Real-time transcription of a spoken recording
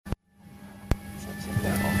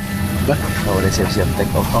Apa? Oh, udah siap-siap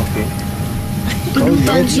take off. Oke. Oh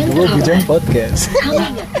iya, gue Bujang Podcast.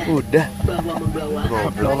 Udah. Bahwa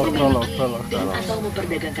membawa Prolog. dan atau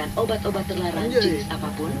memperdagangkan obat-obat terlarang jenis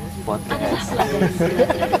apapun adalah Podcast. pelanggaran berat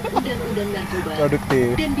terhadap undang-undang narkoba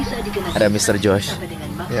Produktif. dan bisa dikenakan Ada Mr. Josh sampai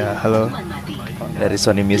dengan Ya, maksimal halo. hukuman mati. Dari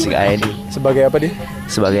Sony Music ID. Sebagai apa dia?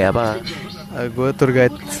 Sebagai apa? Gue tour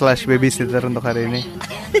guide / babysitter untuk hari ini.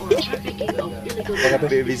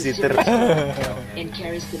 Babysitter.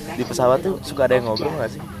 Di pesawat tuh suka ada yang ngobrol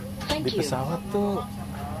nggak sih? Di pesawat tuh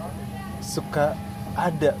suka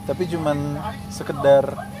ada, tapi cuman sekedar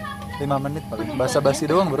 5 menit paling. Basa-basi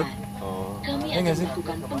doang bro. Oh. Kami Iya akan nggak sih?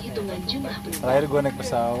 melakukan penghitungan jumlah penumpang. Terakhir gue naik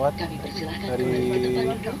pesawat Kami persilahkan dari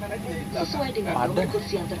kepada tempat duduk sesuai dengan Padang. nomor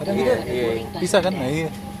kursi yang tertera Padang pada tidak? boarding pass Bisa kan? Anda. Nah iya.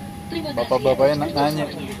 Terima kasih Bapak-bapaknya atas nanya.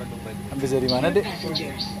 kerjasamanya. Habis dari mana dek?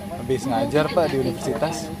 Passengers. Habis ngajar pak di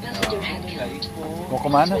universitas. Passenger headcount. Mau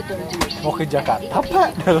kemana? Mau ke Jakarta pak?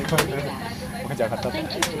 Mau ke Jakarta pak? Thank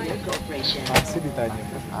you for your cooperation. Masih ditanya.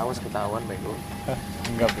 Awas ketahuan bego. Hah,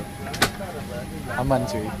 enggak bro. Aman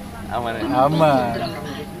cuy. Aman ya? Aman.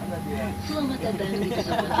 Selamat datang di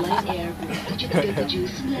pesawat Lion Air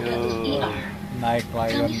 737-900 ER. Naik Kami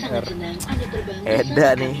Lion sangat Air. senang Anda terbang Eda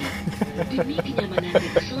bersama nih. kami. Demi kenyamanan dan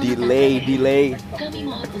keselamatan Delay. kami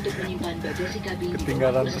mohon untuk menyimpan bagasi kabin di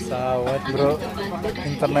Ketinggalan bawah kursi pesawat atau bro. di tempat bagasi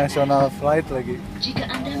International flight lagi. biasa. Jika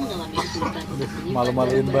Anda mengalami kesulitan untuk menyimpan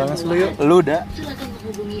Malu-maluin barang-barang banget lu yuk. Lu udah? silakan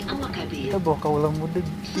menghubungi awak kabin. Kita bawa kaulah muda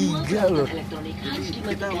Semua 3 loh. peralatan elektronik harus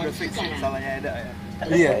dimatikan sekarang. salahnya Eda ya.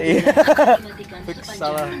 Iya. Dimatikan Fix sepanjang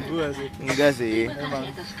salah penerbangan. gua sih. Enggak sih. Terima kasih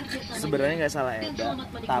atas kerjasamanya. Sebenarnya nggak salah Dan Eda, selamat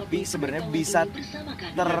menikmati tapi sebenarnya bisa penerbangan ini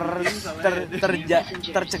bersama kami.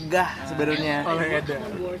 tercegah sebenarnya. Oleh Eda.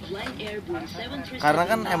 On board Lion Air Boeing 737 Karena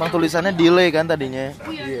kan emang tulisannya delay kan tadinya.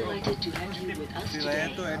 We are delighted to have you with us today.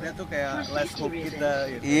 Eda tuh kayak last hope kita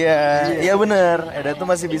gitu. Iya bener. Eda tuh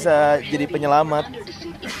masih bisa jadi penyelamat. Under the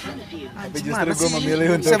seat in front of you. Tapi justru gue memilih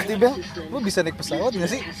untuk Safety belt. lu bisa naik pesawat nggak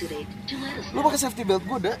sih? Hesitate to let us Lu pakai safety belt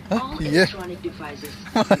gua dah. all Iya. electronic devices.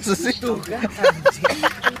 Masa sih? Keep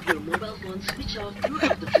your mobile phone switch off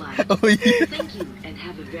throughout the flight. Oh iya. Thank you and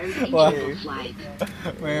have a very Wah. enjoyable flight.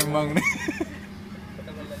 Memang nih.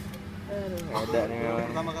 Eda nih memang.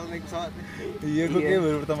 Pertama kali naik pesawat. Iya, gue kayak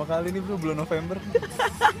baru pertama kali nih bro, bulan November.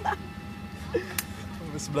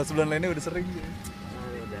 11 bulan lainnya udah sering.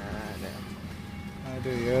 Eda.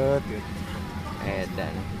 Aduh yut. Eda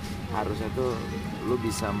nih. Harusnya tuh lu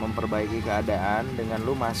bisa memperbaiki keadaan dengan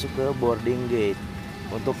lu masuk ke boarding gate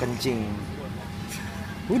untuk kencing.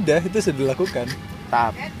 Udah, itu sudah dilakukan.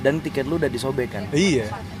 Dan tiket lu udah disobek kan. Iya.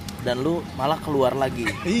 Dan lu malah keluar lagi.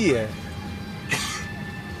 Iya.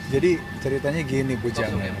 Jadi ceritanya gini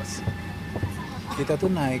Bujang Mas. Kita tuh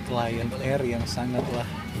naik Lion Air yang sangatlah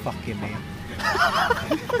fucking name.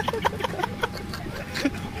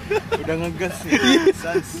 Udah ngegas sih.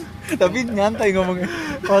 Tapi nyantai ngomongnya.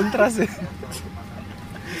 Kontras ya.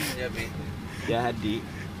 Jadi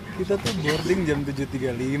Kita tuh boarding jam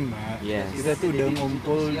 7.35. Yes. Kita tuh udah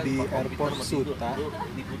ngumpul di airport Suta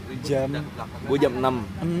jam gua jam 6.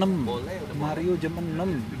 6. Mario jam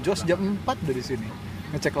 6. Jos jam 4 dari sini.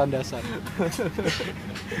 Ngecek landasan.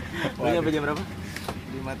 Lu nyampe jam berapa?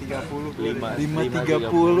 5.30.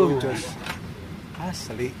 5.30 Jos.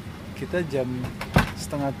 Asli. Kita jam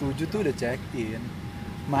 6:30 tuh udah check in.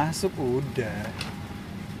 Masuk udah.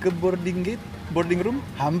 Ke boarding room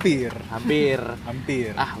hampir.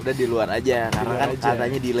 Ah, udah di luar aja karena kan aja.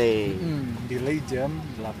 katanya delay. Delay jam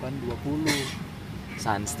 8.20.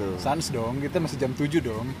 Sans dong, kita masih jam 7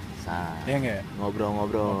 dong. Ya nggak?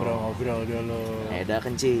 Ngobrol dulu. Eda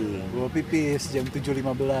kencing. Gua pipis jam 7.15.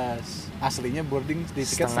 Aslinya boarding di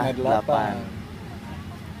tiket setengah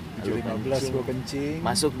 8. 7.15 gua kencing.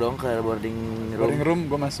 Masuk dong ke boarding Boarding room. room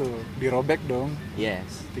gua masuk. Dirobek dong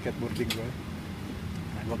Yes. tiket boarding gua.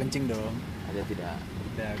 Nah, gua kencing dong. Ada tidak?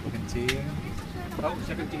 Udah gua kencing.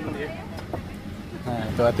 Bisa kencing dulu ya. Nah,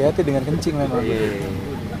 tuh hati-hati dengan kencing memang. Iya.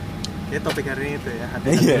 Ya topik hari ini itu ya,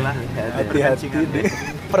 Iya, hati-hati hati-hati deh.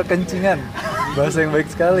 Perkencingan. Bahasa yang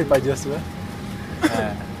baik sekali Pak Joshua.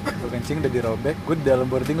 Nah, gue kencing udah dirobek, gue di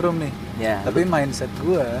dalam boarding room nih. Ya. Tapi mindset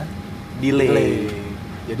gue Delay.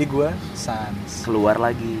 Jadi gue sans. Keluar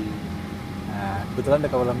lagi. Nah, kebetulan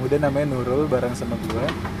ada kawan muda namanya Nurul bareng sama gue.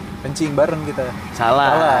 Kencing bareng kita.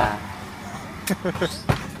 Salah.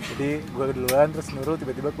 Jadi gue duluan, terus Nurul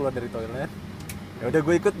tiba-tiba keluar dari toilet. Ya udah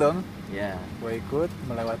gue ikut dong. Ya. Gue ikut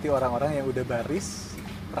melewati orang-orang yang udah baris,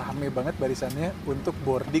 rame banget barisannya untuk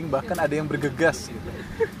boarding, bahkan ada yang bergegas gitu.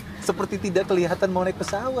 Seperti tidak kelihatan mau naik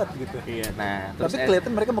pesawat gitu. Iya. Nah, terus Tapi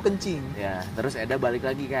kelihatan mereka mau kencing. Ya, terus Eda balik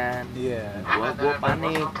lagi kan. Iya. Gua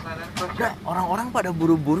panik. Nah, orang-orang pada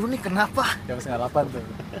buru-buru nih kenapa? Jam 7:30 tuh.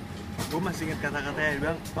 Gue masih inget kata-katanya, dia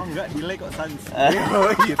bilang, oh enggak, delay kok sans.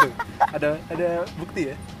 Oh gitu. Ada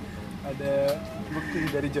bukti ya? Ada bukti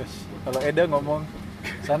dari Josh. Kalau Eda ngomong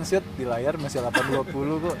sunset di layar masih 820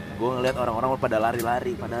 kok. Gue ngeliat orang-orang pada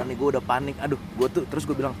lari-lari, padahal nih gue udah panik. Aduh, gue tuh terus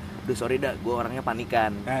gue bilang, aduh sorry dah, gue orangnya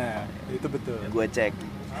panikan. Nah, itu betul. Gue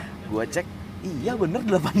cek, iya bener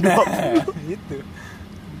 820. Gitu.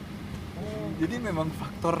 Jadi memang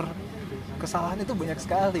faktor kesalahan itu banyak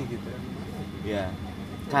sekali gitu. Ya,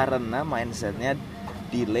 karena mindsetnya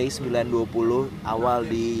delay 9.20 awal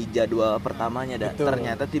di jadwal pertamanya dah. Betul.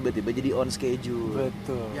 Ternyata tiba-tiba jadi on schedule.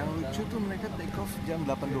 Betul. Yang lucu tuh mereka take off jam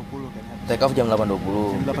 8.20 kan. Take off jam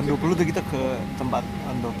 8.20. Jam 8.20 tuh kita ke tempat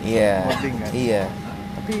untuk Iya. boarding kan. Iya.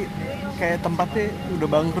 Tapi kayak tempatnya udah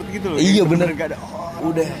bangkrut gitu loh. Iya, Kayak bener. Gak ada orang.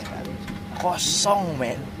 Udah kosong,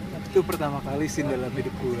 men. Itu pertama kali sih dalam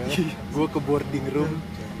hidup gue ke boarding room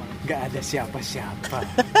nggak ada siapa-siapa.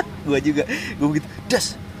 Gue juga, gue begitu,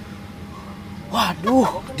 das.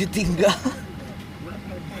 Waduh, ditinggal.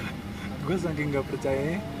 Gue saking nggak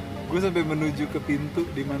percayanya, gue sampai menuju ke pintu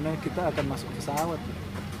di mana kita akan masuk pesawat,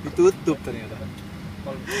 ditutup ternyata.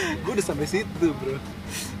 Gue udah sampai situ bro.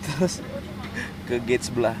 Terus ke gate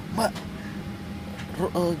sebelah, Mbak,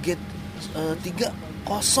 gate 3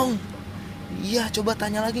 kosong. Iya, coba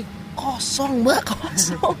tanya lagi. Kosong, Mbak,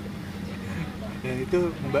 kosong. Dan itu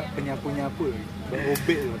mbak penyapu-nyapu lagi, mbak OB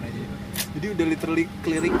loh nanya. Jadi udah literally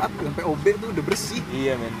clearing up sampai OB tuh udah bersih.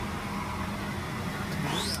 Iya, men.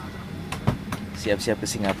 Siap-siap ke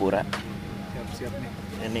Singapura. Siap-siap nih.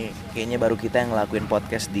 Ini kayaknya baru kita yang ngelakuin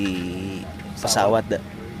podcast di pesawat dah.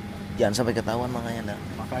 Jangan sampai ketahuan makanya dah.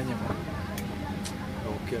 Makanya man.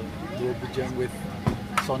 Gokil. 2 bujang with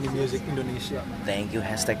Sony Music Indonesia. Thank you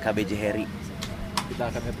 #KBJ Harry. Kita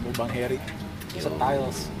akan ketemu Bang Heri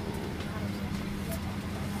Styles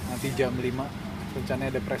nanti jam 5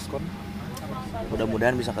 rencananya ada press con.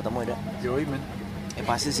 Mudah-mudahan bisa ketemu ya. Yoi man,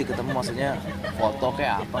 Pasti sih ketemu, maksudnya foto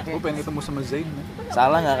kayak apa gue kayak. pengen ketemu sama Zain man.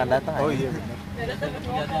 Salah nggak akan datang. Oh aja. iya benar.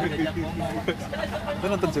 Lo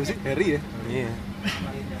nonton siapa sih? Harry ya? Iya.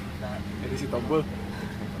 Harry si tombol.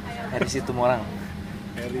 Harry situ orang.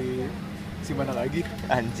 Harry si mana lagi?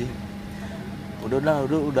 Anjing. Udah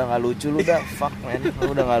nggak lucu lu dah. Fuck man.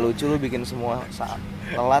 Lu udah nggak lucu, lu bikin semua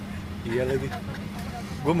telat. Iya lagi.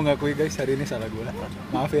 Gue mengakui guys, hari ini salah gue.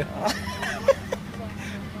 Maaf ya.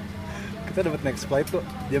 Kita dapat next flight kok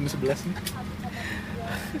jam 11 nih.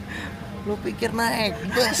 Lu pikir naik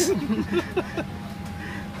bus?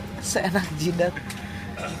 Seenak jidat.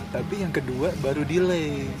 Tapi yang kedua baru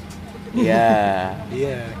delay. Iya.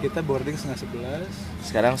 Iya, kita boarding 11:30.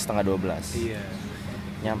 Sekarang 11:30. Iya.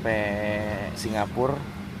 Nyampe Singapura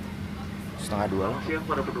 1:30 lah.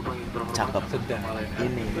 Cakep. Sedang.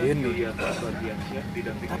 Ini.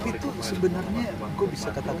 Tapi tuh sebenarnya gue bisa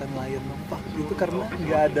katakan layan numpak itu karena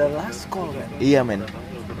nggak ada last call kan. Iya men.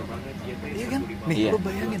 Iya kan? Nih Iya. lo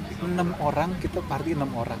bayangin 6 orang, kita party 6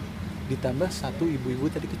 orang ditambah 1 ibu-ibu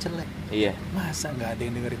tadi kecelek. Iya. Masa nggak ada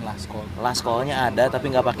yang dengerin last call? Last call-nya ada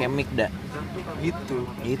tapi nggak pakai mic dah. Itu.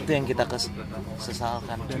 Itu yang kita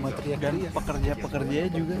sesalkan. Dan Dan pekerja-pekerjanya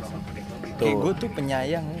juga sih. Tuh. Kayak gue tuh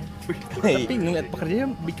penyayang. Tapi ngeliat pekerjanya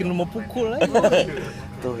bikin lu mau pukul aja.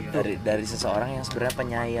 Tuh dari seseorang yang sebenarnya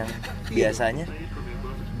penyayang. Biasanya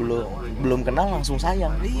belum kenal langsung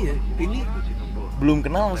sayang. Iya, ini Belum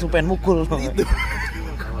kenal langsung pengen mukul. itu.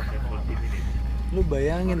 Lu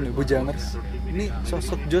bayangin loh, Bujangers. Ini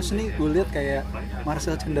sosok Josh nih gue lihat kayak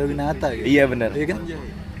Marcel Chandrawinata gitu. Iya benar. Iya kan?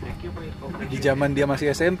 Di zaman dia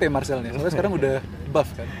masih SMP Marcelnya. Soalnya sekarang udah buff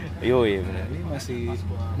kan. Iya benar. Ini masih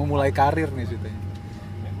memulai karir nih ceritanya.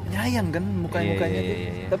 Nyayang kan mukanya tuh.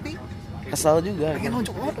 Iya. Tapi Kesal juga. pengen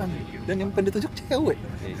nunjuk orang. Dan yang pengen ditunjuk cewek.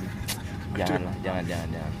 Jangan. Jangan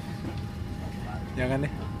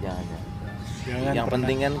deh. Jangan. Jangan Yang pernah.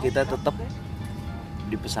 penting kan kita tetap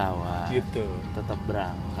di pesawat. Gitu. Tetap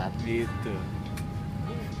berangkat. Gitu.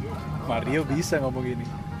 Mario bisa ngomong gini.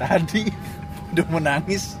 Tadi udah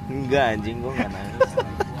menangis. Enggak anjing, gue nggak nangis.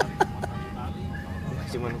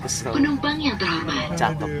 Cuman kesel. Penumpang yang terhormat,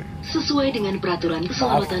 Cakep. sesuai dengan peraturan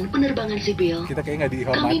keselamatan penerbangan sipil, Kita kayaknya nggak kami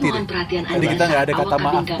dihormati mohon deh. perhatian Tadi Anda kita nggak ada saat kata awak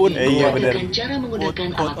maaf kabin pun. kami Iya, benar. mengajarkan cara menggunakan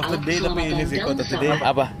Quote alat-alat of the keselamatan day, dalam pesawat.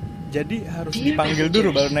 Apa? Jadi harus Dear dipanggil dulu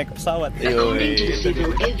passengers, baru naik pesawat. According to the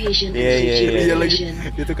Civil Aviation Iya, and iya, Safety Iya lagi. Regulation,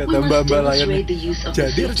 Itu we kata must mbak-mbak layan. demonstrate the use of the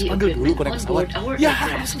Jadi harus safety panggil dulu equipment konek on pesawat. board our Ya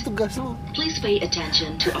aircraft. harus tugas lu. Please pay attention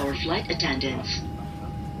to our flight attendants.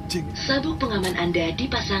 Cing. Sabuk pengaman Anda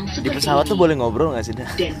dipasang Di seperti pesawat ini tuh boleh ngobrol nggak sih dah?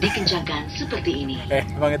 dan dikencangkan seperti ini.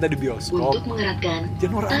 Emang kita di bioskop. Untuk mengeratkan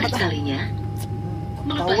Jangan norak tarik amat, ah. talinya,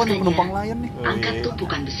 Tawan nih penumpang melepaskannya, layan nih. angkat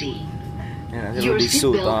tumpukan besi. Ya, nanti lu Your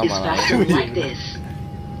disut seatbelt is sama fastened like this.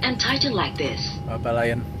 And tighten like this. Apa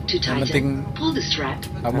lain? To Yang penting tighten, pull the strap.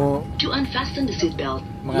 kamu To unfasten the seatbelt,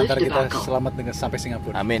 lift mengantar the kita buckle. selamat dengan sampai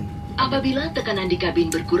Singapura. Amin. Apabila tekanan di kabin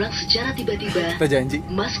berkurang secara tiba-tiba, Kita janji.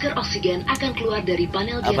 masker oksigen akan keluar dari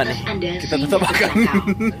panel di Apa atas nih? Anda Kita sehingga tetap akan terjangkau.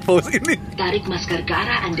 pause ini. Tarik masker ke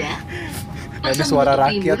arah Anda. Ada Pasang suara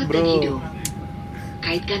menutupi rakyat, mulut dan bro. hidung.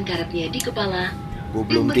 Kaitkan karetnya di kepala. Gue dan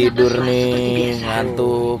belum bernapaslah tidur seperti nih, biasa.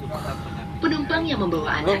 ngantuk. Penumpang yang membawa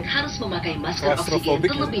anak harus memakai masker oksigen Claustrophobic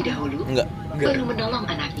ya? terlebih dahulu, Enggak. baru menolong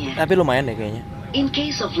anaknya. Tapi lumayan deh kayaknya. In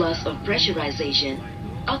case of loss of pressurization,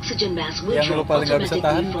 oxygen mask will Yang lu drop paling nggak bisa tahan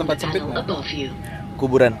automatically from tempat the sempit panel nggak? above you.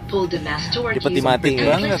 Kuburan. Pull the mask toward Di peti you mati. and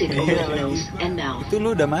Banget, place it over iya the lagi. nose and mouth. Itu lu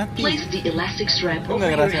udah mati. Place the elastic strap Lu over nggak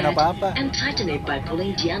your ngerasain head apa-apa. and tighten it by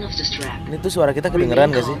pulling the end of the strap. Ini tuh suara kita kedengeran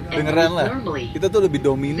gak sih? Dengeran lah. Kita tuh lebih The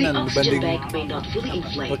dominan oxygen dibanding bag may not fully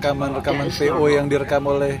inflate. rekaman-rekaman That is VO normal. yang direkam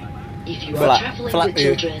oleh If you Fla- are traveling fla- with iya.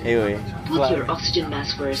 children, Iya, iya. put Fla- your oxygen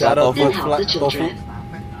mask first Shout out and buat help the children.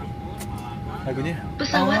 lagunya.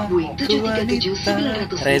 Pesawat Boeing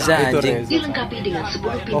 737-900 Reza, Itu anjing. Reza. dilengkapi dengan 10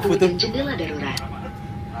 pintu Tofu tuh. dan jendela darurat.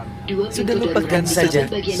 2 Sudah pintu lupakan darurat di saja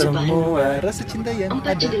kabin bagian depan, Semua rasa cinta yang 4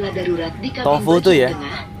 ada. jendela darurat di kabin Tofu bagian tuh ya.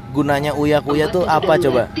 tengah, Gunanya uya-kuya 4 tuh pintu apa darurat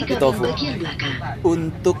coba? di Di kabin tofu. bagian belakang.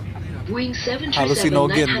 Untuk Boeing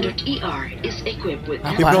Halusinogen, 737-900ER is equipped with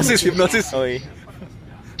hipnosis. Oh iya.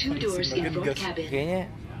 2 doors in front Gas. cabin, Kayaknya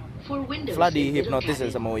 4 windows Fla in middle dihipnotis ya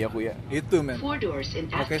cabin, sama uya-kuya. Itu men. 4 doors in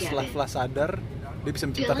aft Makanya setelah cabin. Flash sadar, dia bisa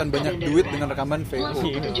menciptakan Dalam banyak keadaan duit darurat, dengan rekaman VO. lampu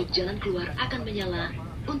petunjuk jalan keluar akan menyala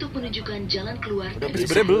untuk menunjukkan jalan keluar dari Sebenarnya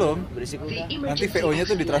pesawat. belum. Berisik lu. The dah. Nanti emergency VO-nya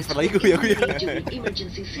tuh ditransfer lagi exit ke Uya. lights during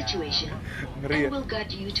emergency situation Ngeri ya. and will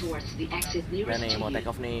guide you towards the exit Nah nearest nih to mau you. take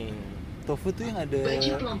off nih. Tofu tuh yang ada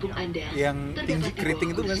Baju pelampung Anda yang terdapat tinggi di keriting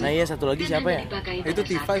bawah itu bukan kursi Nah iya satu lagi dan siapa hanya ya? dipakai Itu pada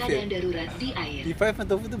T5 saat ya? keadaan darurat di air. T5 sama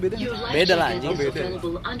Tofu tuh beda Your nggak? life Beda lah, jacket anjing. is Beda.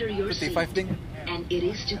 available under your Itu seat, T5 ding. and it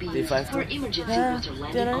is to be used T5 for tuh. emergency water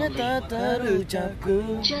landing only. terucapku.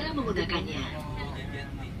 Cara menggunakannya: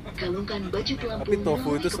 kalungkan baju pelampung Tapi Tofu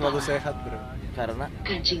melalui itu selalu kepala. sehat bro. Karena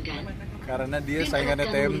Kancingkan Karena dia dan saingannya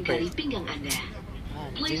eratkan melingkari tempe. pinggang Anda. anjing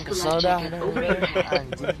Place the kesel life dah. jacket over your head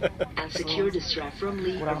Anjing. and secure the strap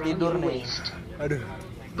firmly Kurang around tidur your nih. waist. Aduh,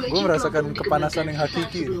 Baju gue merasakan pelampung kepanasan yang dikenakan sesaat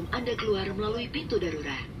hakiki. sebelum Anda keluar melalui pintu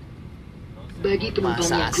darurat. Bagi penumpang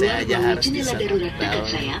Masa yang AC keluar aja melalui harus jendela bisa darurat dekat tahu.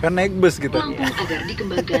 sayap, Kan naik bus kita. pelampung agar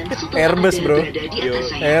dikembangkan setelah Airbus Anda bro. berada di atas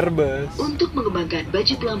sayap. Airbus. Untuk mengembangkan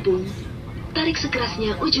baju pelampung, tarik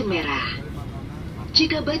sekerasnya ujung merah.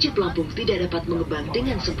 Jika baju pelampung tidak dapat mengembang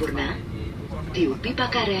dengan sempurna, tiup pipa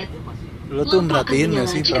karet. Lo tuh Lampu akan merhatiin gak menyala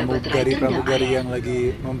sih jika baterai pramugari terendam yang lagi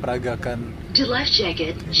memperagakan The life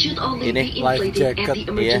jacket should only Ini, be life inflated jacket, at the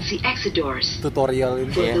emergency exit doors. tutorial ini?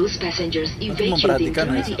 For Iya. those passengers evacuating memperhatikan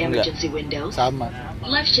through nggak the sih? emergency windows, Sama.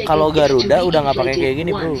 life jacket Kalau is to Garuda be udah nggak pakai inflated kayak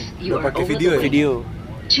gini, bro. once you Udah are pakai over video the ya? way. Video.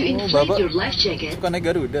 To inflate Bapak your life jacket, Suka naik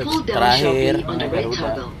Garuda. pull down Terakhir, sharply on the naik red Garuda.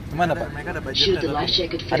 toggle. Kemana pak? Should the life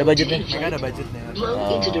jacket Ada fail to budgetnya. inflate, budgetnya. blow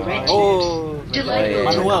into the red Oh. tubes. The light iya. will turn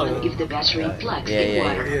Manual. on if the battery plugs Iya, in iya,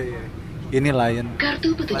 water. Iya iya. Ini Lion.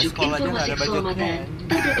 Kartu petunjuk informasi keselamatan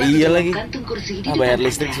terdapat Iya di lagi. dalam kantung kursi di Ah, depan bayar Anda.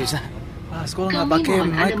 listrik susah. Ah sekolah nggak Kami pakai mohon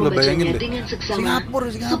mic Anda lo bayangin membacanya deh. dengan seksama Singapura.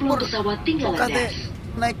 sebelum pesawat tinggal Kok kate landas.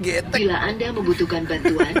 naik getek. Bila Anda membutuhkan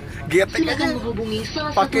bantuan, Getek silakan aja. menghubungi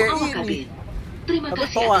salah satu Pakai awak ini. kabin. Terima Apa,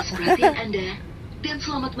 kasih toa. atas perhatian Anda dan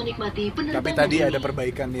selamat menikmati penerbangan Tapi tadi ini. ada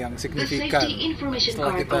perbaikan yang The signifikan. safety information Setelah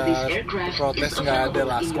card kita of this aircraft protes is nggak ada available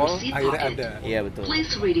last in your call, seat akhirnya pocket. ada. Iya betul.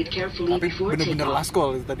 Please read it carefully Tapi before bener-bener takeoff. last call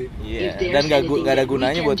itu tadi. Iya. If there's Dan nggak anything ada that we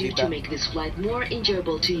gunanya can buat do kita. to make this flight more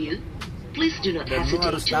enjoyable to you, please do not Dan lu hesitate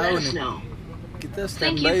harus to let tahu us nih, know. kita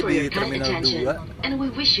Thank you standby for di your kind Terminal attention, 2 and we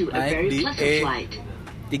wish you a naik very di pleasant flight.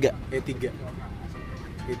 3. E3.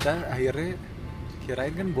 Kita akhirnya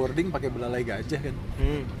kirain kan boarding pakai belalai gajah kan.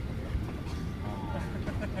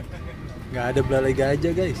 Nggak ada belalai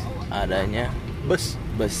gajah guys. Adanya Bus.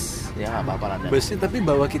 ya nggak apa-apa lah. Busnya tapi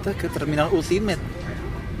bawa kita ke Terminal Ultimate.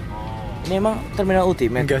 Ini emang terminal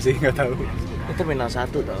ultimate. Enggak sih, nggak tahu. Ini terminal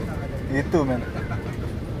 1 tau. Itu men.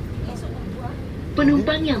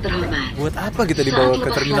 Penumpang yang terhormat, Buat apa kita dibawa saat ke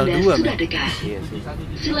lepas Terminal landas 2 sudah men? dekat. Iya sih.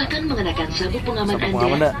 Silakan mengenakan sabuk pengaman Sabuk Anda,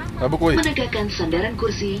 pengaman dah. Sabuk woi. menegakkan sandaran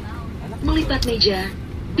kursi, melipat meja,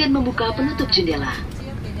 dan membuka penutup jendela.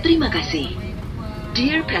 Terima kasih.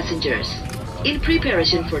 Dear passengers, in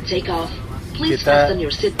preparation for takeoff, please Kita fasten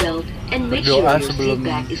your seatbelt and make sure berdoa your sebelum seat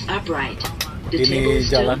back is upright. The Ini table is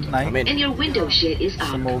jalan tilted naik. Amin. and your window shade is up.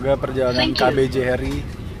 Semoga perjalanan Thank you. KBJ RI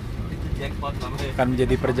akan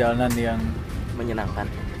menjadi perjalanan yang Menyenangkan.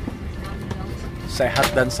 sehat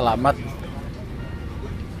dan selamat.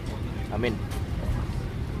 Amin.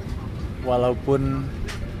 Walaupun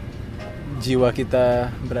jiwa kita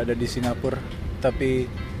berada di Singapura, tapi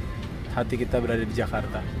hati kita berada di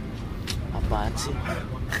Jakarta. Apaan sih?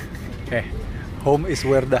 Home is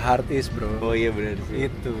where the heart is, bro. Oh iya benar sih.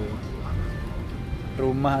 Itu.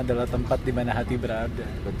 Rumah adalah tempat di mana hati berada.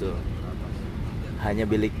 Betul. Hanya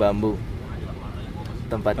bilik bambu.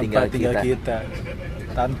 Tempat tinggal kita.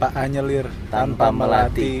 Tanpa anyelir, Tanpa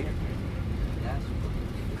melati.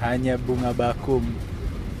 Hanya bunga bakung.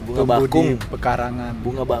 Bunga tumbuh bakung. di pekarangan.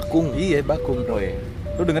 Bunga bakung. Iya, bakung. Oh iya.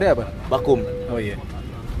 Lu dengernya apa? Bakum. Oh iya.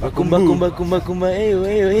 Bakum, eyo,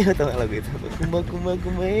 tau gak lagu itu? Bakum,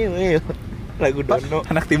 eyo. Lagu Dono.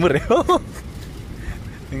 Anak timur ya?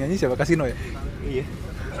 Yang nyanyi siapa? Kasino ya? Iya.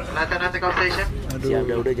 Aduh. Siap,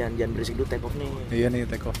 udah jangan berisik dulu, take off nih. Iya nih,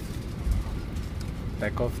 take off.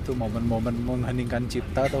 Take off tuh momen-momen mengheningkan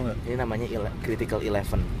cipta, tau gak? Ini namanya critical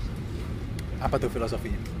 11. Apa tuh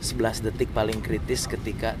filosofinya? 11 detik paling kritis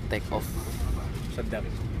ketika take off. Sedap.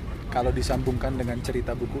 Kalau disambungkan dengan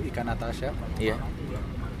cerita buku Ika Natasha, Iya.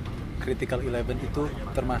 critical 11 itu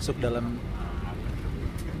termasuk dalam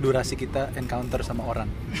durasi kita encounter sama orang.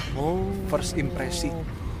 Oh. First impresi.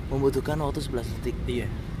 Membutuhkan waktu 11 detik. Iya.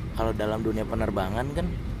 Kalau dalam dunia penerbangan kan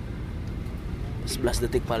 11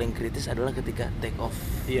 detik paling kritis adalah ketika take off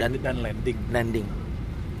Iya, dan landing. landing.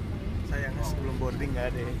 Sayangnya sebelum boarding nggak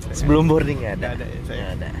ada ya. Sebelum boarding nggak ada. Nggak ada ya, saya.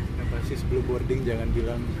 Nggak ada. Apa sih sebelum boarding jangan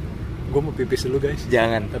bilang gue mau pipis dulu guys.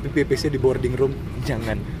 Jangan. Tapi pipisnya di boarding room.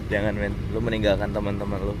 Jangan men. Lu meninggalkan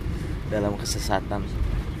teman-teman lu dalam kesesatan.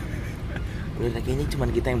 Udah kayaknya cuma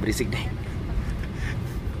kita yang berisik deh.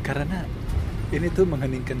 Karena ini tuh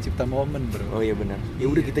mengheningkan cipta momen, bro. Oh iya benar. Ya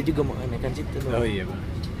udah kita juga mau menaikkan cipta dong. Oh iya, bang.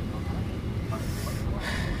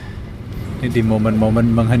 Ini di momen-momen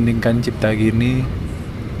mengheningkan cipta gini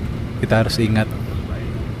kita harus ingat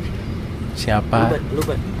siapa. Lu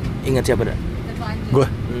ingat siapa dah?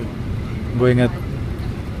 Gue ingat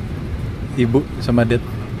ibu sama dad.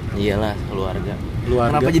 Iyalah keluarga.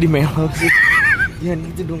 Keluarga. Kenapa jadi melo sih? Jangan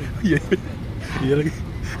gitu dong. Iya lagi.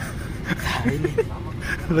 Ini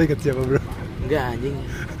Lo ingat siapa, bro? enggak anjing.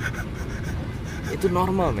 Itu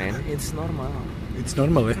normal men. It's normal. It's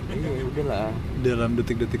normal ya. Iya udahlah. Dalam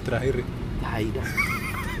detik-detik terakhir ya. Tai dah.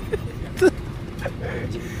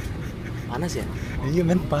 Anjing. Panas ya? Iya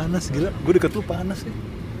men, panas gila. Gue deket lu panas ya.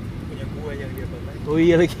 Punya gua yang dia bapak. Oh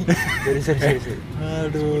iya lagi. Sorry.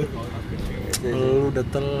 Aduh. Lu udah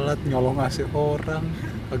telat nyolong AC orang,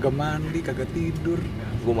 kagak mandi, kagak tidur,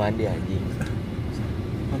 Gue mandi anjing.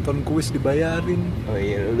 nonton kuis dibayarin. Oh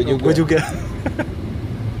iya, lu juga. Gue juga.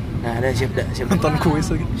 Nah, ada siap. Nonton kuis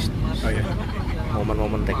lagi. Oh iya.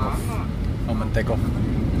 Momen-momen take off. Momen take off.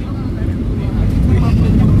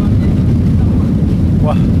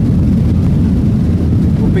 Wah.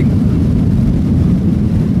 Kuping.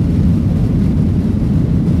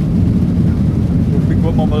 Kuping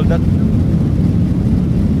gua mau meledak.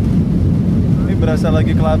 Ini berasa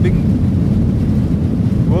lagi clubbing.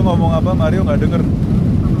 Gua ngomong apa Mario nggak denger.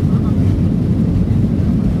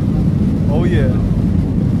 Oh iya.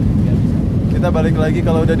 Kita balik lagi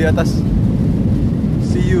kalau udah di atas.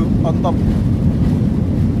 See you on top.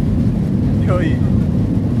 Yoi.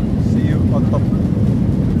 See you on top.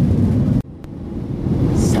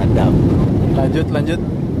 Sadap. Lanjut.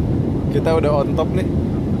 Kita udah on top nih.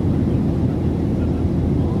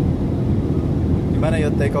 Gimana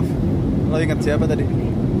ya take off? Lo inget siapa tadi?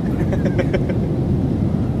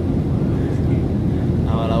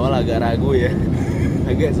 Awal-awal agak ragu ya.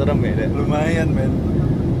 Agak serem ya. Lumayan men.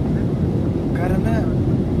 Karena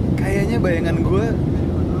kayaknya bayangan gue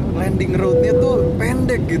landing roadnya tuh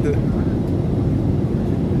pendek gitu.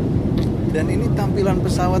 Dan ini tampilan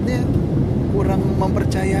pesawatnya kurang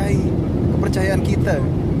mempercayai kepercayaan kita.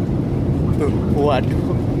 Tuh,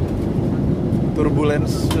 Waduh.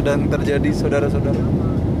 turbulence sedang terjadi saudara-saudara.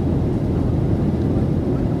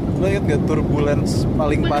 Lo inget gak turbulence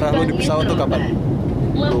paling parah lo di pesawat tuh kapan?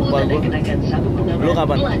 Lupa gua. Lu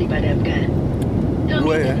kapan?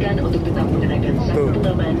 Gue ya. Tuh,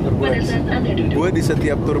 turbulence. Gue di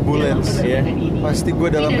setiap turbulence Iya. pasti gue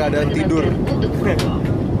dalam keadaan tidur.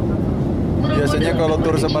 Biasanya kalau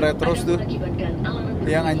tur sama retros tuh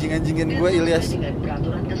yang anjing-anjingin gue Ilyas.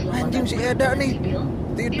 Anjing si Eda nih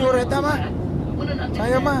tidur eta mah.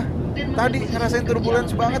 Saya mah tadi ngerasain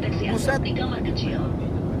turbulence banget. Buset.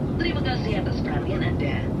 Terima kasih atas perhatian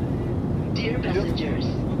Anda. Dear passengers,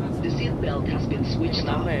 the seat belt has been switched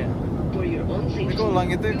off. Kenapa ya? For your own safety, Kok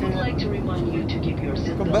langitnya we would kayak like to remind you to keep your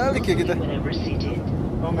seat belt kebalik ya kita? whenever seated.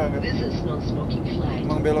 Oh enggak. This is non-smoking flight.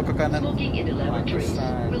 Emang belok ke kanan. Smoking in the lavatories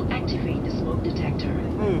Pantesan. will activate the smoke detector.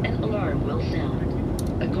 An alarm will sound.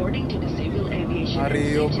 According to the Civil Aviation and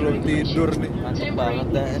Mario Safety belum tidur Regulations, nih. Mantep tampering banget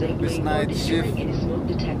dah. with Habis safety night or shift. destroying any smoke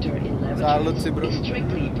detector in Salut lavatories sih, bro. is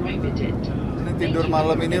strictly prohibited. Ini tidur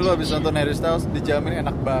malam ini lo habis nonton Harry Styles dijamin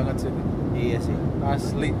enak banget sih. Iya sih.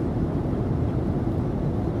 Asli.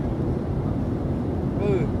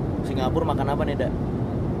 Singapura makan apa nih, Dak?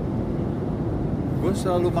 Gue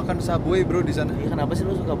selalu makan Subway bro di sana. Iya, kenapa sih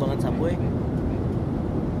lu suka banget Subway?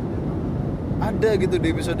 Ada gitu di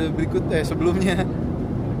episode berikutnya sebelumnya.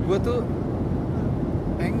 Gue tuh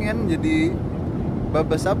pengen jadi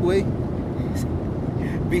baba Subway.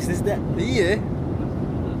 Bisnis, Dak? Iya.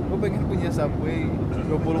 Gue pengen punya Subway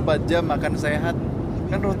 24 jam makan sehat.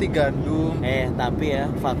 Kan roti gandum. Tapi ya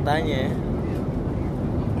faktanya.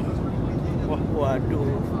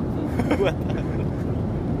 Waduh.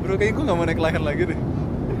 Bro, kayaknya gue gak mau naik layar lagi deh.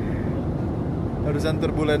 Harusan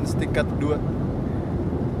turbulence tingkat 2.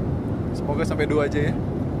 Semoga sampai 2 aja ya.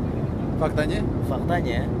 Faktanya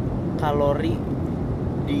kalori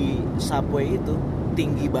di Subway itu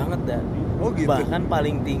tinggi banget, dah. Oh gitu. Bahkan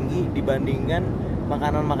paling tinggi dibandingkan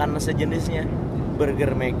makanan-makanan sejenisnya.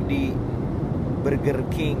 Burger McD, Burger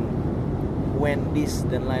King, Wendy's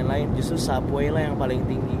dan lain-lain. Justru Subway lah yang paling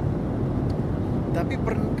tinggi. Tapi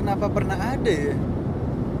kenapa pernah ada ya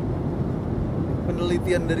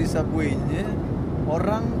penelitian dari Subway-nya,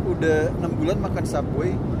 orang udah 6 bulan makan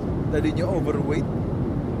Subway, tadinya overweight,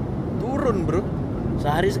 turun bro.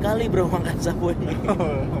 Sehari sekali bro makan Subway.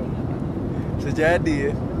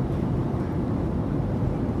 Sejadi ya.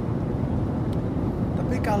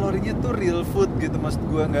 Tapi kalorinya tuh real food gitu, maksud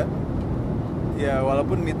gua, nggak ya,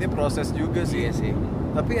 walaupun meatnya proses juga sih. Iya sih.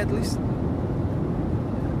 Tapi at least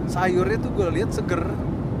sayurnya tuh gue lihat seger,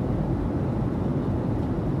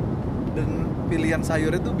 dan pilihan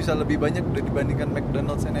sayurnya tuh bisa lebih banyak udah dibandingkan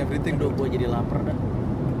McDonald's and everything. Aduh, gue jadi lapar dah.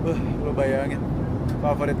 Lo bayangin,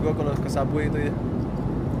 favorit gue kalau ke Subway itu ya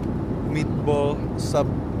meatball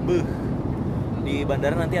sub. Di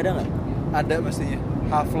bandara nanti ada nggak? Ada mestinya,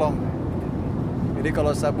 half long. Jadi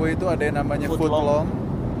kalau Subway itu ada yang namanya foot long,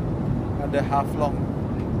 ada half long.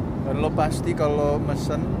 Dan lo pasti kalau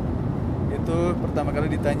mesen itu pertama kali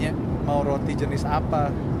ditanya mau roti jenis apa.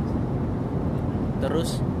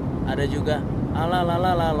 Terus ada juga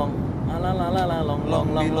long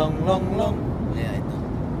long. Ya itu.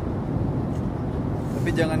 Tapi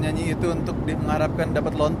jangan nyanyi itu untuk mengharapkan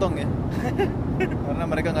dapat lontong ya. Karena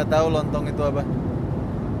mereka nggak tahu lontong itu apa.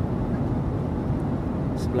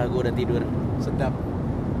 Sebelah gue udah tidur. Sedap.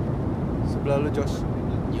 Sebelah lu Josh.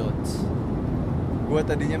 Gue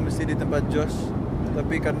tadinya mesti di tempat Josh,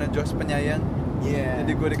 tapi karena Josh penyayang, jadi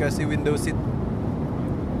gue dikasih window seat.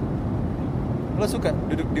 Lo suka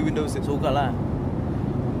duduk di window seat? Suka lah.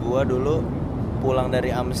 Gue dulu pulang dari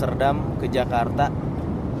Amsterdam ke Jakarta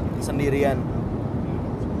sendirian,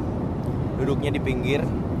 duduknya di pinggir,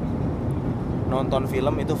 nonton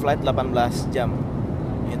film. Itu flight 18 jam.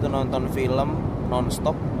 Itu nonton film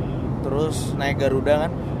non-stop. Terus naik Garuda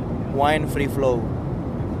kan, wine free flow.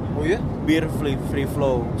 Oh iya? Beer free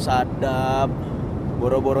flow, sadap.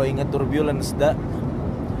 Boro-boro inget turbulence, dah.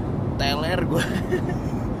 Teler gue.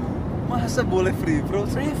 Masa boleh free flow?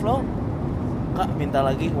 Free flow. Kak minta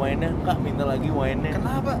lagi wine-nya, Kak minta lagi wine-nya.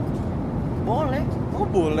 Kenapa? Boleh. Oh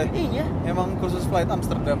boleh? Iya. Emang khusus flight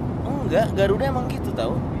Amsterdam? Enggak, Garuda emang gitu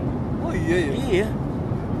tau. Oh iya ya? Iya.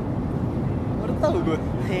 Baru tahu gue.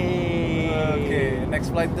 Hei. Oke,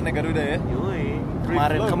 next flight itu naik Garuda ya? Yoi.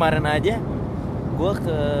 Free flow. Kemarin aja gue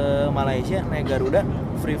ke Malaysia naik Garuda,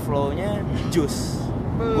 free flow-nya jus.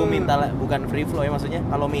 Gue minta, bukan free flow ya, maksudnya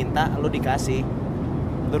kalau minta lo dikasih.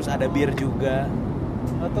 Terus ada bir juga.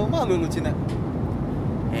 Atau malu lu Cina?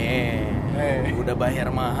 Udah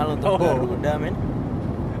bayar mahal untuk Garuda men.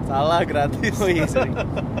 Salah, gratis. Oh iya sorry.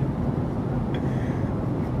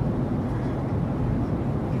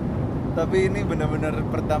 Tapi ini benar-benar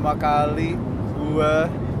pertama kali gua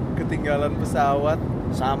ketinggalan pesawat.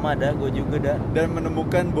 Sama dah, gue juga dah. Dan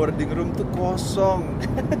menemukan boarding room tuh kosong.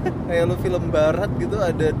 Kayak lo film barat gitu,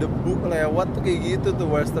 ada debu lewat tuh kayak gitu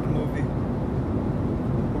tuh, western movie.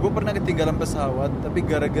 Gue pernah ketinggalan pesawat, tapi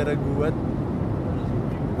gara-gara gue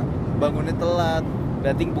bangunnya telat.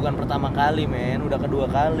 Berarti bukan pertama kali men, udah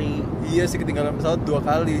kedua kali. Iya sih, ketinggalan pesawat 2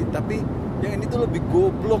 kali. Tapi yang ini tuh lebih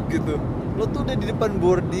goblok gitu. Lo tuh udah di depan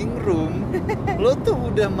boarding room, lo tuh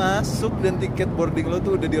udah masuk dan tiket boarding lo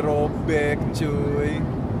tuh udah dirobek cuy.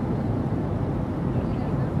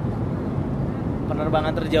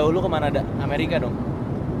 Penerbangan terjauh lu kemana dah? Amerika dong?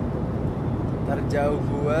 Terjauh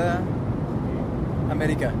gua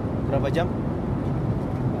Amerika. Berapa jam?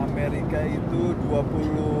 Amerika itu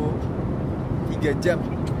 23 jam.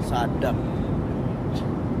 Sadap.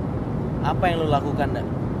 Apa yang lu lakukan dah?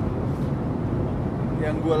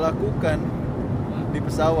 Yang gue lakukan di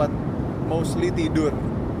pesawat mostly tidur.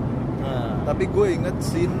 Tapi gue inget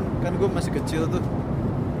scene, kan gue masih kecil tuh.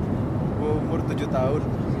 Gue umur 7 tahun.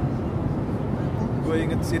 Gue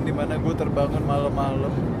inget scene dimana gue terbangun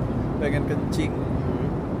malam-malam pengen kencing.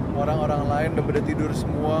 Orang-orang lain udah pada tidur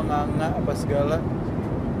semua, nganga apa segala.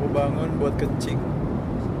 Gue bangun buat kencing.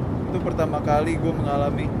 Itu pertama kali gue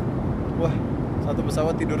mengalami, wah, satu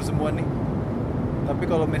pesawat tidur semua nih. Tapi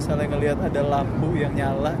kalau misalnya ngelihat ada lampu yang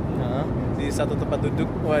nyala di satu tempat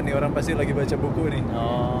duduk, wah, nih orang pasti lagi baca buku nih.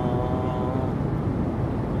 Oh,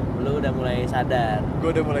 lu udah mulai sadar.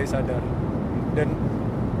 Gue udah mulai sadar. Dan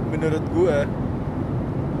menurut gue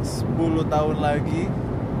 10 tahun lagi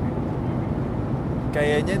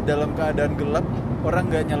kayaknya dalam keadaan gelap orang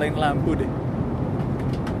gak nyalain lampu deh.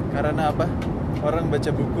 Karena apa? Orang baca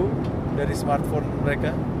buku dari smartphone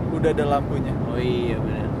mereka udah ada lampunya. Oh iya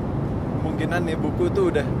benar. Kemungkinan nih buku tuh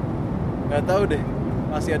udah gak tahu deh,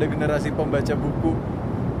 masih ada generasi pembaca buku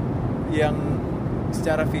yang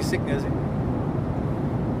secara fisik gak sih?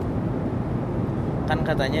 Kan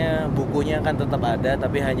katanya bukunya kan tetap ada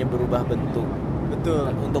tapi hanya berubah bentuk.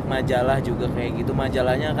 Betul. Untuk majalah juga kayak gitu,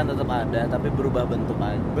 majalahnya kan tetap ada tapi berubah bentuk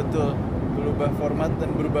aja. Betul. Berubah format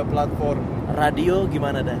dan berubah platform. Radio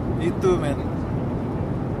gimana dah? Itu men.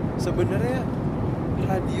 Sebenarnya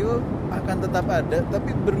radio akan tetap ada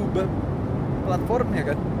tapi berubah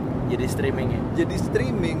platformnya kan. Jadi streaming ya. Jadi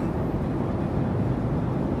streaming.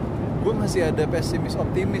 Gue masih ada pesimis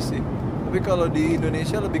optimis sih. Tapi kalau di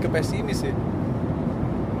Indonesia lebih ke pesimis sih.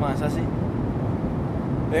 Masa sih?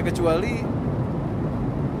 Ya kecuali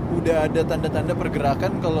udah ada tanda-tanda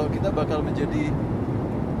pergerakan kalau kita bakal menjadi,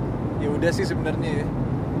 ya udah sih sebenarnya ya,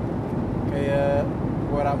 kayak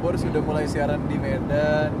Warambor sudah mulai siaran di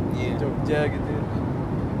Medan, Jogja gitu ya.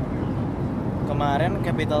 Kemarin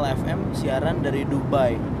Capital FM siaran dari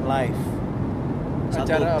Dubai live.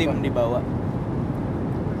 Satu Acara tim apa? dibawa.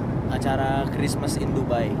 Acara Christmas in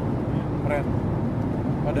Dubai. Keren.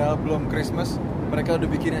 Padahal belum Christmas, mereka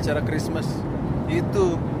udah bikin acara Christmas.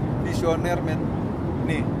 Itu visioner men.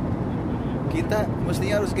 Nih, kita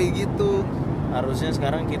mestinya harus kayak gitu. Harusnya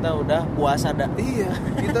sekarang kita udah puasa dah. Iya,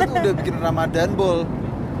 kita tuh udah bikin Ramadan Ball.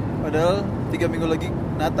 Padahal 3 minggu lagi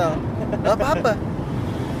Natal. Gak apa-apa.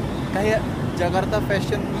 Kayak Jakarta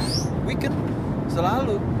Fashion Weekend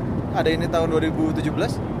selalu ada ini tahun 2017,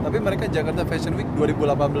 tapi mereka Jakarta Fashion Week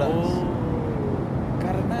 2018. Oh.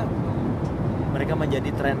 Karena Mereka menjadi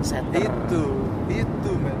trendsetter.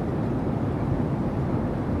 Itu men.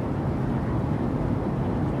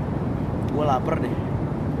 Gue lapar deh.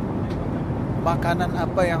 Makanan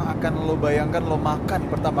apa yang akan lo bayangkan lo makan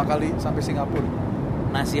pertama kali sampai Singapura?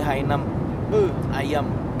 Nasi Hainam, ayam.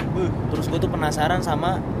 Terus gue tuh penasaran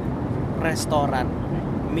sama restoran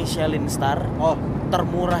Michelin Star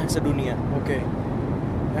termurah sedunia. Oke.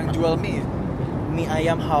 Yang jual mie ya? Mie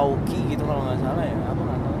ayam Hauki gitu kalau nggak salah ya. Apa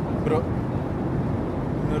nggak tahu. Bro,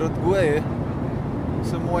 menurut gue ya,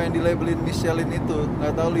 semua yang dilabelin Michelin itu,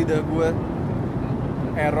 nggak tahu lidah gue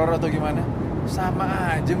error atau gimana,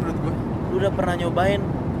 sama aja menurut gue. Lu udah pernah nyobain?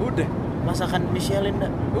 Udah. Masakan Michelin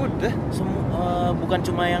dah? Udah. Bukan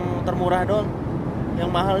cuma yang termurah doang, yang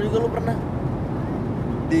mahal juga lu pernah?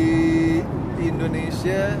 Di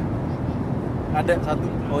Indonesia ada satu.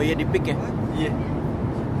 Oh iya, di Pik ya? Iya.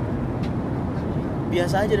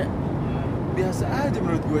 Biasa aja dah. Biasa aja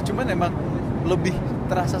menurut gue, cuman emang lebih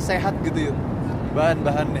terasa sehat gitu ya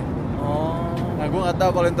bahan-bahannya. Oh, Nah gue nggak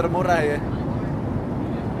tahu kalau yang termurah ya.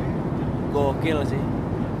 gokil sih.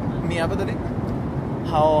 Mie apa tadi?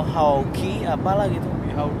 Hauki apalah gitu.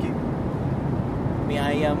 Mie Hauki. Mie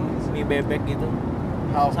ayam, mie bebek gitu.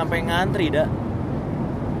 Hauki. Sampai ngantri dah.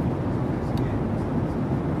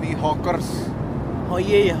 Mie Hawkers. Oh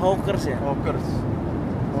iya ya, Hawkers ya. Hawkers.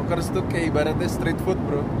 Hawkers tuh kayak ibaratnya street food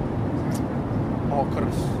bro.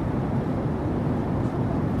 Hawkers.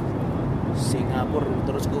 Singapura.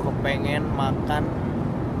 Terus gue kepengen makan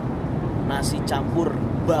nasi campur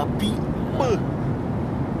babi.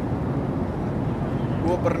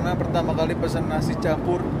 Gue pernah pertama kali pesan nasi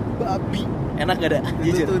campur babi. Enak gak ada?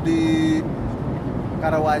 Itu tuh di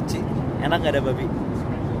Karawaci. Enak gak ada babi?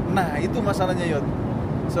 Nah itu masalahnya Yot.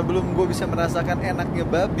 Sebelum gue bisa merasakan enaknya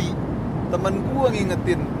babi, temen gue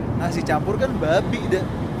ngingetin nasi campur kan babi dah.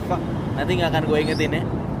 Fuck. Nanti gak akan gue ingetin ya.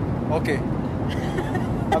 Oke.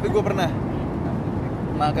 Tapi gue pernah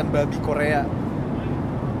makan babi Korea.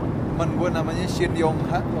 Temen gue namanya Shin Yong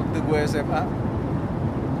Ha waktu gue SMA.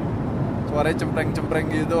 Suaranya cempreng-cempreng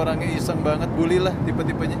gitu, orangnya iseng banget, bully lah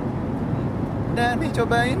tipe-tipenya. Nah nih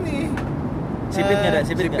cobain nih. Sipit nggak ada?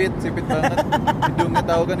 Sipit banget. Hidungnya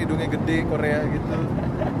tahu kan, hidungnya gede Korea gitu.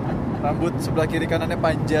 Rambut sebelah kiri kanannya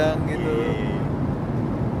panjang gitu.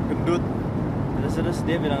 Gendut. Terus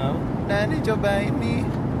dia bilang apa? Nah nih cobain nih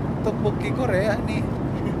tteokbokki Korea nih.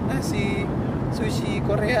 Nasi sushi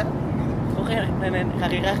Korea. Oh kayak nenek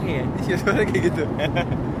kaki-kaki ya? Iya suara kayak gitu.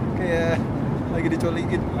 Kayak lagi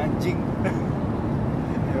dicolikin Anjing.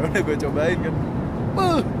 ya udah gue cobain kan.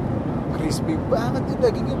 Crispy banget tuh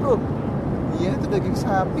dagingnya bro. Iya itu daging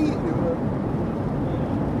sapi bro.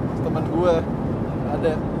 Teman gue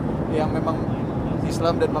ada yang memang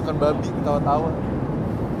Islam dan makan babi, ketawa-tawa.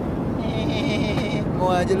 Mau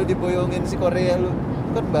aja lu diboyongin si Korea lu,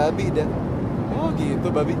 kan babi dah. Oh gitu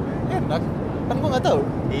babi, enak. Kan gue nggak tahu.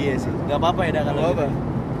 Iya sih, nggak apa-apa ya dah kalau Apa? gitu.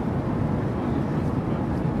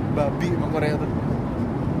 Babi emang Korea tuh.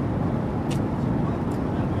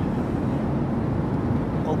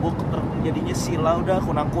 Kok gue jadinya silau dah,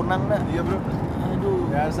 kunang-kunang dah. Iya bro. Aduh.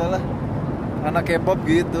 Biasa lah. Anak K-pop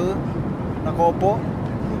gitu, anak kopo,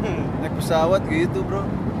 naik pesawat gitu bro.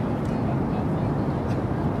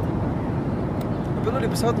 Tapi lo di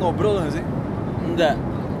pesawat ngobrol gak sih? Enggak,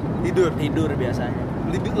 Tidur biasanya.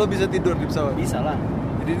 Lo bisa tidur di pesawat? Bisa lah.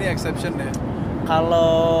 Jadi ini exception ya?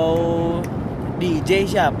 Kalau DJ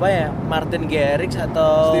siapa ya? Martin Garrix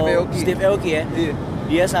atau Steve Aoki ya? Iya.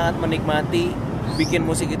 Dia sangat menikmati bikin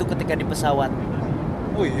musik itu ketika di pesawat.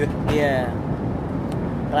 Oh iya? Iya.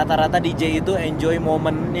 Rata-rata DJ itu enjoy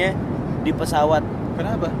momennya di pesawat.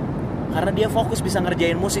 Kenapa? Karena dia fokus bisa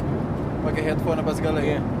ngerjain musik. Pakai headphone apa segala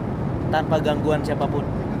ya? Tanpa gangguan siapapun.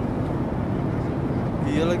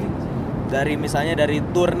 Iya lagi. Misalnya dari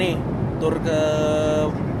tour ke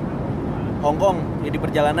Hong Kong, ya di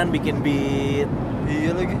perjalanan bikin beat.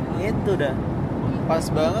 Iya lagi. Itu dah. Pas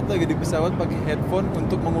banget lagi di pesawat pakai headphone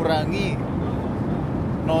untuk mengurangi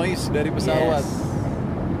noise dari pesawat.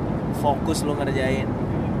 Yes. Fokus lu ngerjain.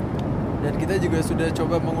 Dan kita juga sudah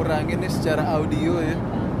coba mengurangi nih secara audio ya.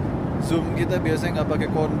 Zoom kita biasanya nggak pakai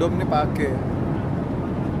kondom nih pakai.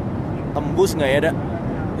 Tembus nggak ya dak?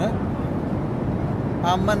 Hah?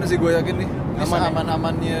 Aman sih gue yakin nih. Ini Aman ya?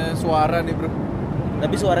 aman-amannya suara nih bro.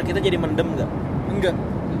 Tapi suara kita jadi mendem nggak? Enggak.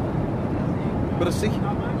 Bersih.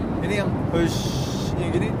 Ini yang hush, yang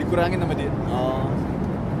gini dikurangin sama dia. Oh.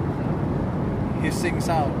 Hissing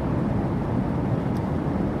sound.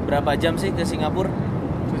 Berapa jam sih ke Singapura?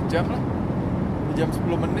 Sejam lah. Sejam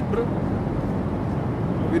 10 menit bro.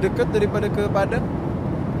 Lebih dekat daripada ke Padang.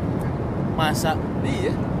 Masa?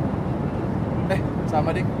 Iya.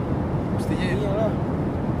 Sama deh. Mestinya ya. Iyalah.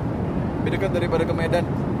 Lebih dekat daripada ke Medan.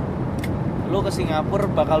 Lu ke Singapura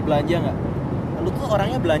bakal belanja nggak? Lu tuh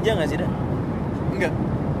orangnya belanja nggak sih dak? Enggak.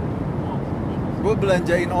 Gue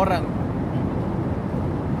belanjain orang.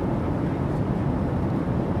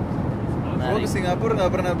 Gue ke Singapura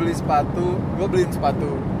nggak pernah beli sepatu, gue beliin sepatu.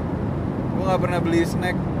 Gue nggak pernah beli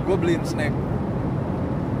snack, gue beliin snack.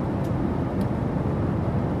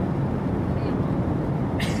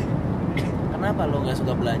 Kenapa lo nggak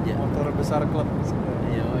suka belanja? Motor besar klub.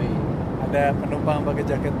 Yoi. Ada penumpang pakai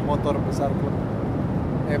jaket motor besar klub.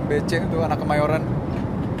 MBC itu anak Kemayoran.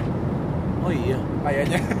 Oh iya.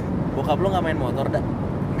 Kayaknya. Bokap lo nggak main motor dak?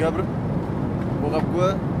 Enggak bro. Bokap gue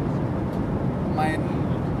main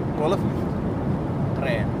golf.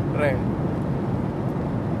 Keren. Keren.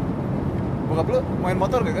 Bokap lu main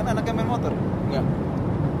motor gak kan? Anaknya main motor? Enggak.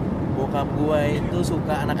 Bokap gua itu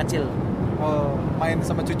suka anak kecil. Oh, main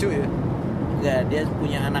sama cucu ya? Enggak, dia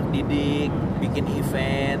punya anak didik, bikin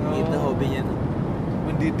event gitu hobinya tuh.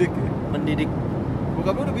 Mendidik ya? Mendidik.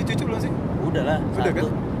 Bokap lu udah punya cucu belum sih? Udah lah, Udah satu. kan?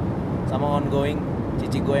 Sama ongoing,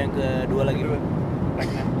 cici gue yang kedua lagi. Kedua.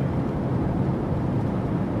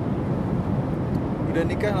 Udah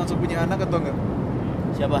nikah langsung punya anak atau enggak?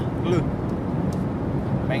 Siapa? Lu?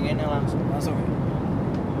 Pengennya langsung. Langsung ya?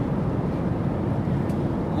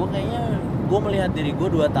 Gue kayaknya, gue melihat diri gue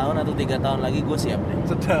 2 tahun atau 3 tahun lagi gue siap deh.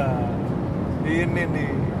 Sedap. Ini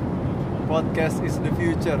nih, podcast is the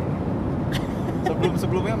future.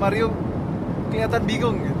 Sebelumnya Mario kelihatan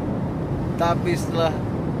bingung gitu. Tapi setelah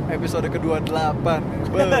episode ke-28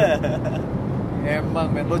 emang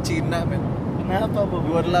men, lo Cina men. Kenapa Bob?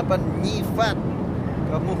 28 nyifat.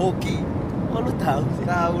 Kamu hoki. Kok lu tahu sih?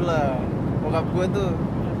 Tahu lah. Bokap gue tuh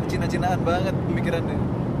Cina-cinaan banget pemikirannya.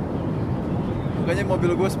 Makanya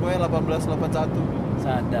mobil gue semuanya 1881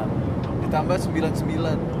 Sadam. ditambah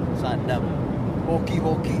 99. Sadam. Hoki.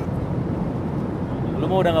 Lu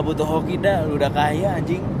mau udah gak butuh hoki dah, lu udah kaya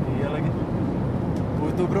anjing. Iya lagi.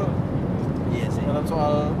 Butuh bro. Iya sih. Dalam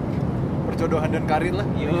soal perjodohan dan karir lah.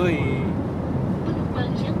 Yoi.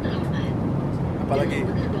 Penumpang yang terhormat. Apalagi.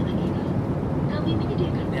 Dalam penerbangan ini, kami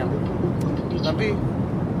menyediakan Ya. produk untuk dijual. Tapi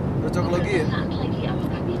cocok lagi ya. Saat lagi awak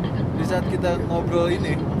kabin akan Di saat kita ngobrol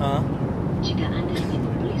ini, Hah? Jika Anda ingin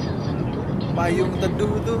membeli salah satu produk yang payung ditawarkan,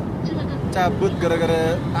 teduh tuh silakan cabut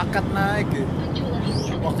gara-gara akad naik ya. penjualan ini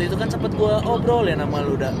akan Waktu itu kan sempet gua obrolin sama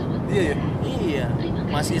lu dah. Iya ya. Iya,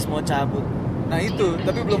 masih mau cabut. Nah itu,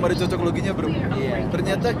 tapi belum ada cocok loginya bro. Iya.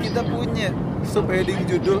 Ternyata kita punya subheading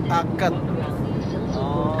judul akad.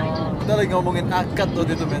 Oh. Kita lagi ngomongin akad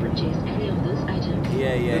waktu itu men.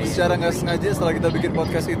 Iya. Dan secara nggak sengaja setelah kita bikin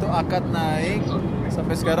podcast itu akad naik.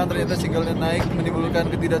 Sampai sekarang ternyata singlenya naik, menimbulkan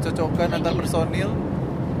ketidakcocokan antar personil.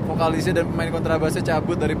 Vokalisnya dan pemain kontrabasnya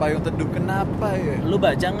cabut dari payung teduh. Kenapa ya? Lu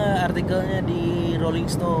baca nggak artikelnya di Rolling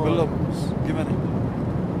Stone? Belum. Gimana?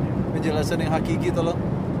 Penjelasan yang hakiki tolong.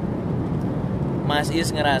 Mas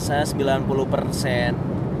Is ngerasa 90%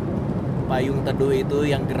 payung teduh itu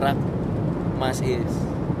yang gerak Mas Is.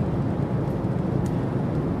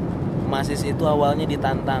 Mas Is itu awalnya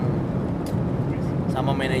ditantang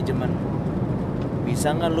sama manajemen.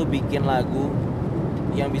 Bisa nggak lu bikin lagu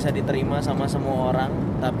yang bisa diterima sama semua orang,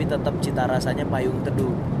 tapi tetap cita rasanya payung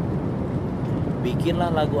teduh?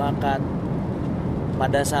 Bikinlah lagu akad.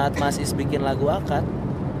 Pada saat Mas Is bikin lagu akad,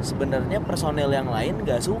 sebenarnya personel yang lain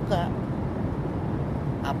nggak suka.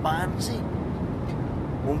 Apaan sih?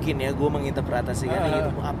 Mungkin ya gue menginterpretasikan gitu.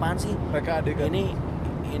 Apaan sih? Mereka adegan.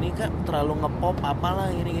 Ini kan terlalu ngepop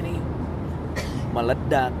apalah gini.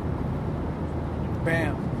 Meledak.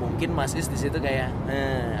 Bam. Mungkin Mas Is di situ kayak,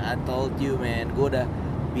 I told you man, gue udah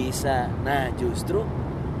bisa. Nah justru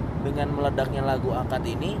dengan meledaknya lagu akad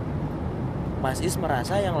ini, Mas Is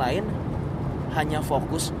merasa yang lain hanya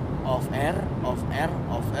fokus off air.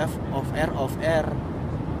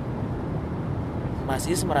 Mas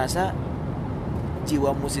Is merasa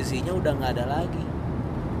jiwa musisinya udah nggak ada lagi.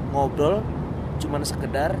 Ngobrol cuman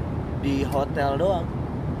sekedar di hotel doang.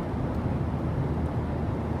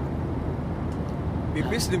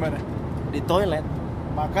 Pipis di mana? Di toilet,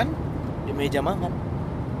 Makan? di meja makan,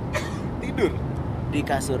 Tidur. di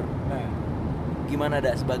kasur. Nah, Gimana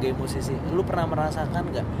dah sebagai musisi? Lu pernah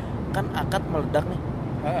merasakan nggak? Kan akad meledak nih,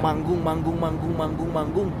 manggung,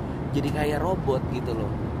 jadi kayak robot gitu loh.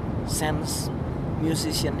 Sense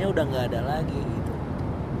musiciannya udah nggak ada lagi gitu.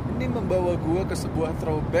 ini membawa gua ke sebuah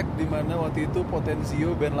throwback di mana waktu itu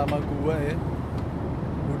Potenzio band lama gua ya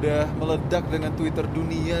udah meledak dengan Twitter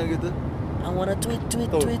dunia gitu. I wanna tweet.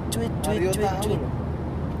 Mario tahu loh.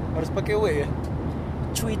 Harus pakai W ya.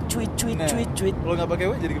 Tweet. Kalau nggak pakai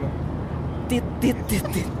W jadi gimana? Tit.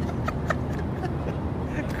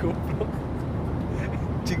 Goblok.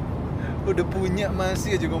 Cing, udah punya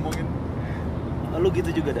masih aja ngomongin. Lu gitu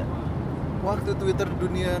juga dah. Waktu Twitter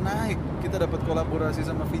dunia naik, kita dapat kolaborasi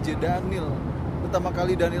sama VJ Daniel. Pertama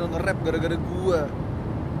kali Daniel nge-rap gara-gara gua.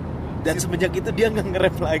 Dan semenjak itu dia nggak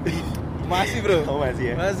nge-rap lagi. Masih bro. Oh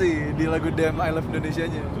masih ya. Masih di lagu Damn I Love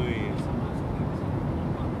Indonesianya.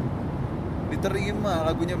 Diterima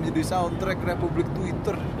lagunya menjadi soundtrack Republik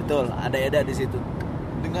Twitter. Betul, ada Eda di situ.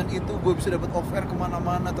 Dengan itu gue bisa dapat off-air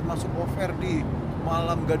kemana-mana, termasuk off-air di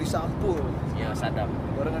Malam Gadis Sampul. Ya sadap.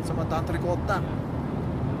 Barengan sama Tantri Kotak.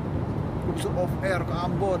 Gue bisa off-air ke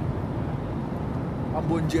Ambon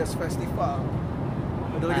Jazz Festival.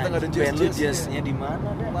 Padahal kita nggak ada jazz-jazznya. Jazznya di mana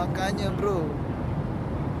dah? Makanya bro,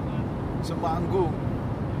 semanggung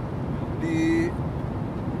di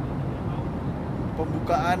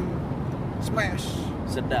pembukaan Smash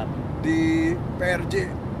Sedap. di PRJ,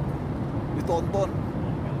 ditonton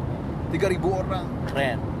 3.000 orang,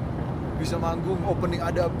 Keren. bisa manggung opening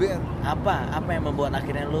ada band. Apa yang membuat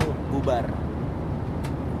akhirnya lu bubar?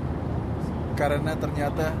 Karena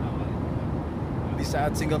ternyata di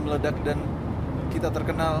saat single meledak dan kita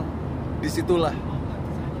terkenal, disitulah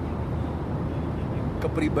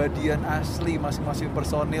kepribadian asli masing-masing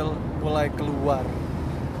personil mulai keluar.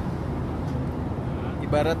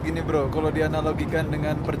 Ibarat gini bro, kalau dianalogikan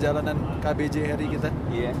dengan perjalanan KBJ hari kita,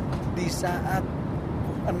 Iya. di saat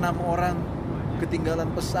 6 orang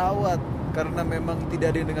ketinggalan pesawat karena memang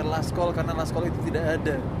tidak ada yang dengan last call, karena last call itu tidak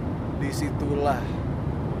ada, disitulah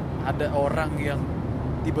ada orang yang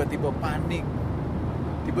tiba-tiba panik,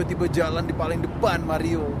 tiba-tiba jalan di paling depan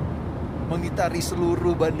Mario, mengitari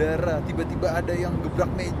seluruh bandara, tiba-tiba ada yang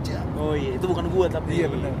gebrak meja. Oh iya, itu bukan gua tapi.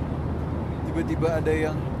 Iya benar. Tiba-tiba ada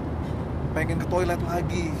yang pengen ke toilet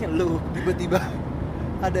lagi. Lu. Tiba-tiba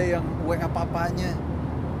ada yang WA papanya.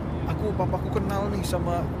 Papaku kenal nih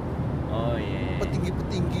sama Oh iya.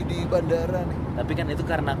 petinggi-petinggi di bandara nih. Tapi kan itu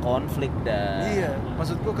karena konflik dah. Iya,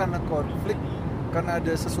 maksudku karena konflik, karena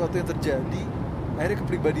ada sesuatu yang terjadi, akhirnya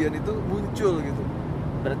kepribadian itu muncul gitu.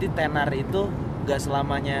 Berarti tenar itu gak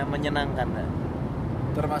selamanya menyenangkan dah.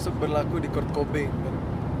 Termasuk berlaku di Kurt Cobain kan.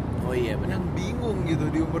 Oh iya benar. Yang bingung gitu,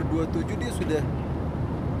 di umur 27 dia sudah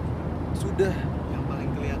yang paling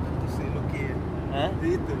kelihatan tuh si Lucky ya. Hah?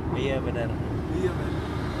 Itu. Iya benar. Iya men.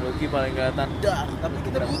 Lucky paling kelihatan dah. Tapi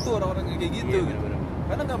kita butuh orang-orang yang kayak gitu Iya, gitu. bener-bener.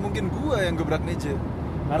 Karena nggak mungkin gua yang gebrak meja. Karena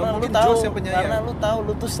Nggak lu mungkin tahu, Jos yang penyayang. karena lu tahu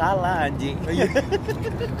lu tuh salah anjing. Iya.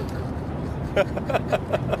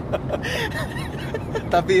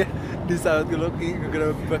 Tapi ya, di saat gue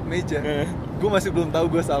ngegerebek meja, gue masih belum tahu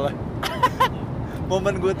gue salah.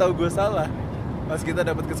 Momen gue tahu gue salah, pas kita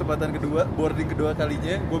dapat kesempatan kedua, boarding kedua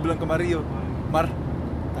kalinya, gue bilang ke Mario, Mar,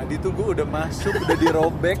 tadi tuh gue udah masuk, udah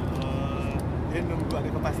dirobek. Dia nunggu ada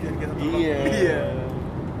kepastian kita terbang. Iya.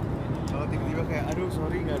 Kalau tiba-tiba kayak, aduh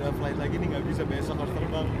sorry nggak ada flight lagi nih, nggak bisa besok harus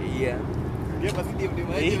terbang. Iya. Dia pasti diem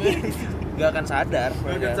aja. Gak akan sadar.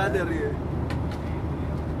 Gak sadar ya.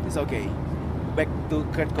 It's okay. Back to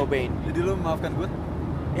Kurt Cobain. Jadi lo memaafkan gue?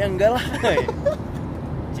 Ya enggak lah.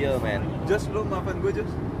 Chill man. Jos, lo maafkan gue Jos?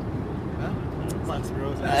 Hah? Thanks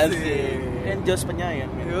bro. Asik. Kan Jos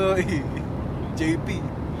penyayang man. Yoi. JP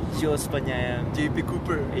Jos penyayang. JP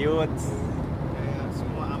Cooper. Yut. Kayak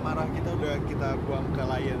semua amarah kita udah kita buang ke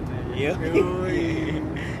Lion aja. Yoi.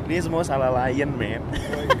 Ini semua salah Lion man.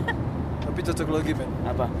 Tapi cocok lagi men.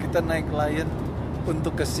 Apa? Kita naik Lion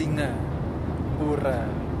untuk ke Singapura.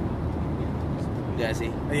 Enggak sih.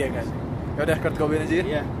 Iya kan? Ya udah Kurt Cobain aja ya.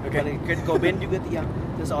 Iya. Oke. Kurt Cobain juga yang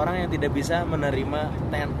seseorang yang tidak bisa menerima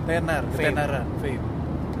tenaran, fame.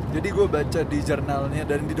 Jadi gue baca di jurnalnya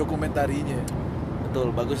dan di dokumentarinya.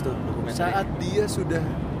 Betul, bagus tuh dokumentari. Saat dia sudah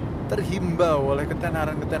terhimbau oleh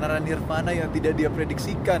ketenaran Nirvana yang tidak dia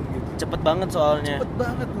prediksikan gitu. Cepet banget soalnya. Cepet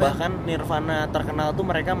banget man. Bahkan Nirvana terkenal tuh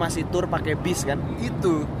mereka masih tour pakai bis kan.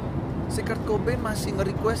 Itu si Kurt Cobain masih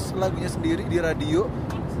nge-request lagunya sendiri di radio.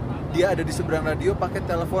 Dia ada di seberang radio pakai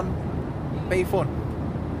telepon payphone,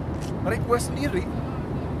 request sendiri.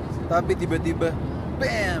 Tapi tiba-tiba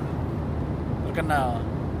bam, terkenal.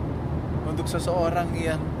 Untuk seseorang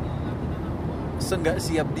yang senggak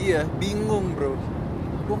siap dia, bingung bro.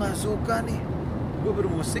 Gue gak suka nih, gue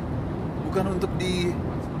bermusik bukan untuk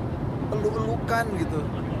dieluk-elukan gitu.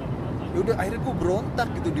 Yaudah akhirnya gue berontak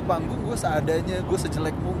gitu di panggung. Gue seadanya, gue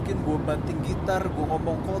sejelek mungkin, gue banting gitar, gue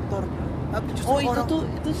ngomong kotor. Tapi justru orang... itu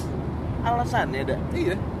alasannya dah.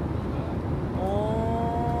 Iya.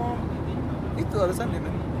 Oh, itu alasannya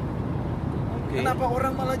kan. okay. Kenapa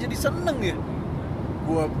orang malah jadi seneng ya?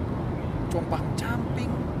 Gue compang camping,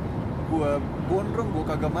 gue gondrong, gue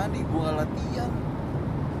kagak mandi, gue gak latihan,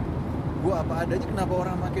 gue apa adanya. Kenapa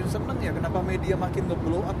orang makin seneng ya? Kenapa media makin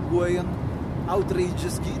nge-blow up gue yang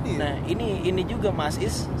outrageous gini ya? Nah ini juga Mas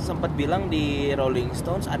Is sempat bilang di Rolling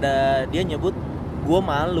Stones, ada dia nyebut gue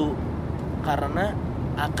malu karena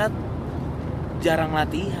akad jarang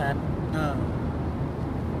latihan. Nah,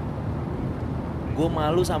 gue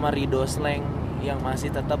malu sama Rido Slang yang masih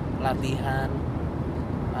tetap latihan.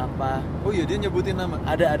 Apa? oh iya dia nyebutin nama.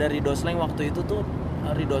 Ada Rido Slang waktu itu tuh.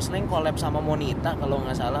 Rido Slang collab sama Monita kalau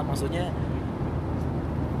nggak salah. Maksudnya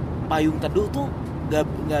payung teduh tuh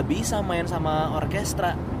nggak bisa main sama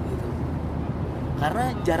orkestra gitu.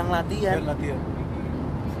 Karena jarang latihan.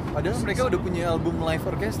 Padahal mereka udah punya album live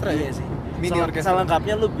orkestra Iya ya? sih. Mini orkestra.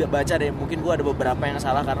 Selengkapnya lu baca deh. Mungkin gue ada beberapa yang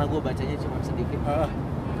salah karena gue bacanya cuma sedikit.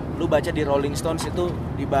 Lu baca di Rolling Stones itu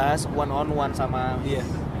dibahas one on one sama. Iya.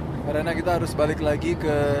 Karena kita harus balik lagi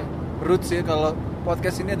ke roots ya. Kalau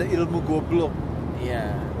podcast ini ada ilmu goblok.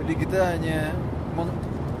 Iya. Jadi kita hanya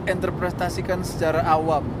menginterpretasikan secara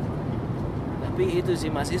awam. Tapi itu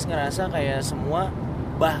sih Mas Is ngerasa kayak semua,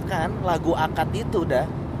 bahkan lagu akad itu dah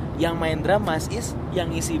yang main drum Mas Is,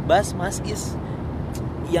 yang isi bass Mas Is,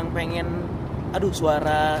 yang pengen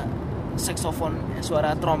suara saksofon,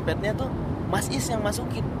 suara trompetnya tuh Mas Is yang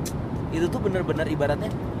masukin. Itu tuh bener-bener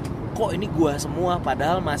ibaratnya kok ini gua semua,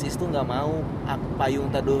 padahal Mas Is tuh nggak mau.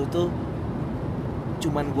 Payung teduh tuh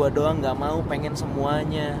cuman gua doang nggak mau, pengen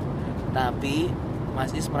semuanya. Tapi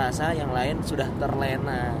Mas Is merasa yang lain sudah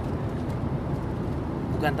terlena.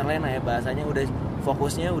 Bukan terlena ya bahasanya, udah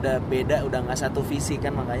fokusnya udah beda, udah nggak satu visi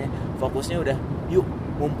kan, makanya fokusnya udah yuk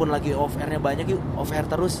mumpun lagi off airnya banyak, yuk off air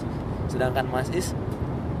terus. Sedangkan Mas Is,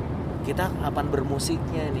 kita kapan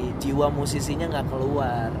bermusiknya nih, jiwa musisinya nggak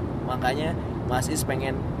keluar. Makanya Mas Is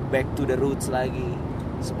pengen back to the roots lagi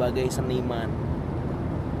sebagai seniman.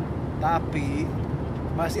 Tapi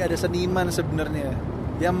masih ada seniman sebenarnya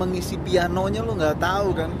yang mengisi pianonya, lu nggak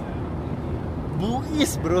tahu kan?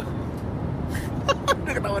 Buis bro.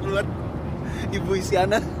 Udah ketawa duluan. Ibu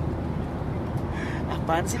Isyana.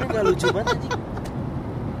 Apaan sih, lu nggak lucu banget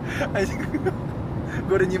anjing.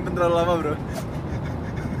 Gue udah nyimpen terlalu lama bro.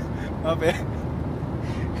 Maaf ya.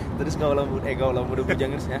 Terus kalau muda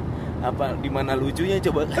bujangers ya, apa di mana lucunya,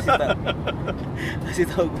 coba kasih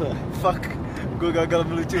tahu gue. Fuck, gue gagal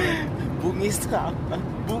melucu. Bungis tuh apa?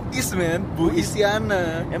 Buis men, Bu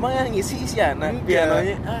Isyana. Emang yang ngisi Isyana Enggak.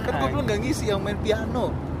 pianonya? Kan gue belum nggak ngisi, yang main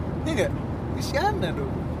piano. Ini nggak Isyana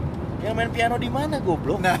dong. Yang main piano di mana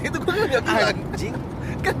goblok? Nah itu gue nggak bilang. Anjing.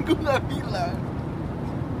 Kan gue nggak bilang.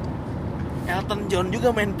 Elton John juga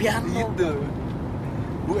main piano. Gitu.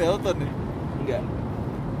 Bu Elton ya?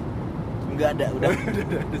 Enggak ada, udah.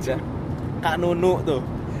 Udah. Kak Nunu tuh.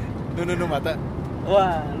 Nunu mata.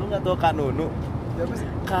 Wah, lu nggak tahu Kak Nunu? Siapa sih?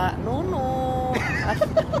 Kak Nunu.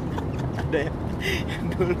 Ada yang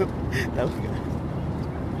dulu, tahu nggak?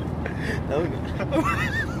 Tahu nggak?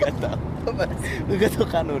 Nggak tahu. Apa? Lu nggak tahu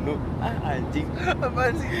Kak Nunu? Anjing.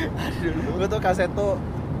 Apaan sih? Aduh. Gue tau Kaseto.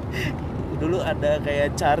 Dulu ada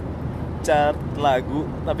kayak chart lagu,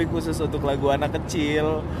 tapi khusus untuk lagu anak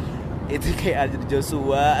kecil. Itu kayak ada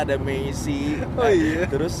Joshua, ada Messi. Oh iya.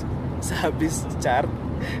 Terus sehabis chart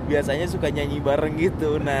biasanya suka nyanyi bareng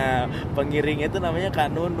gitu. Nah, pengiringnya itu namanya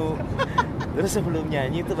Kak Nunu. Terus sebelum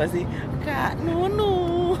nyanyi itu pasti Kak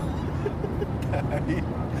Nunu.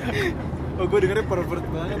 Oh, gue dengernya pervert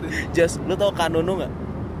banget ya. Just, lu tau Kak Nunu nggak?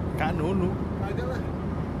 Kak Nunu. Kagak lah.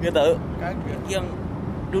 Nggak tahu. Kagak. Yang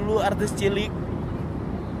dulu artis cilik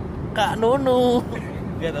Kak Nunu.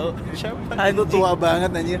 Nggak tahu. Siapa? Itu tua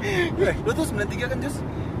banget anjir. Lu tuh 93 kan, Jos?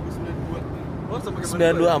 92. Oh, sama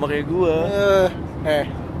kayak 92 sama kayak gua.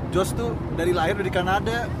 Jos tuh dari lahir udah di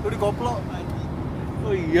Kanada, lu di koplo.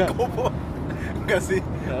 Oh iya. Kopo. Enggak sih.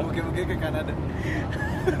 Mungkin ke Kanada.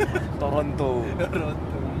 Toronto.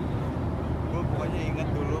 Toronto. Gue pokoknya ingat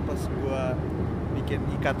dulu pas gue bikin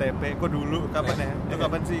IKTP. Kok dulu? Kapan ya? Itu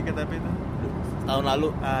kapan sih IKTP itu? Tahun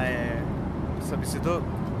lalu. Ah iya. Terus habis itu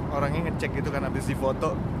orangnya ngecek gitu kan habis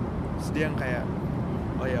difoto. Terus dia yang kayak,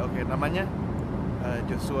 oh ya oke, namanya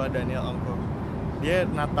Joshua Daniel Ongko. Dia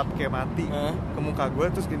natap kayak mati ke muka gue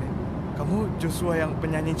terus gini, kamu Joshua yang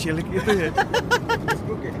penyanyi cilik itu ya? Terus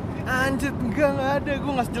gue kayak, anjir enggak ada,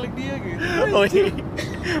 gue nggak sejelek dia gitu. Oh iya.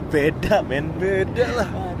 Beda men. Beda lah.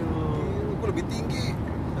 Aduh. Gue lebih tinggi.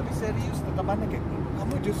 Tapi serius tetapannya kayak,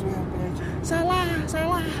 kamu Joshua yang penyanyi cilik. Salah.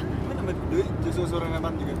 Mana nama dia? Joshua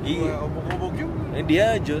Sureman juga. Iya. Obok-obok juga.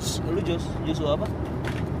 Dia Joshua apa?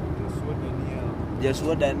 Joshua Daniel.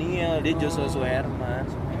 Joshua Daniel, dia Joshua Suherman.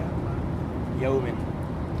 Jauh men.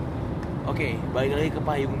 Oke, balik lagi ke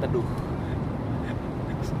payung teduh.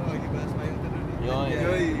 Lagi bahas payung teduh nih.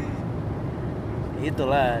 Yoi.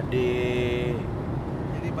 Itulah di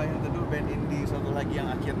Jadi payung teduh band indie satu lagi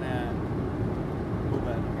yang akhirnya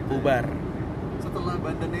bubar. Gitu. bubar. Setelah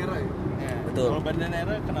Bandanera ya? Ya. Betul. Kalau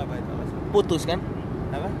Bandanera kenapa itu alasannya? Putus kan?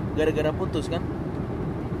 Apa? Gara-gara putus kan?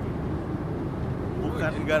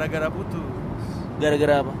 Bukan gara-gara putus.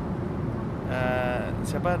 Gara-gara apa?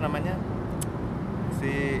 Siapa namanya?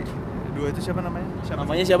 Si dua itu siapa namanya?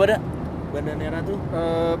 Namanya siapa dah? Bandanera tuh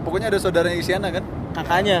Pokoknya ada saudaranya Isyana kan?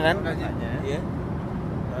 kakaknya kan? Kakaknya. Iya.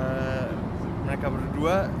 Mereka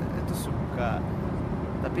berdua itu suka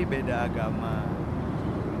tapi beda agama.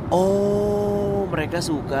 Oh, mereka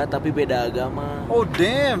suka tapi beda agama. Oh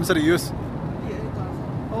damn, serius? Iya itu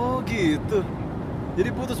alasannya. Oh gitu. Jadi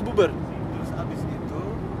putus bubar? Terus abis itu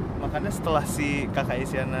makanya setelah si kakak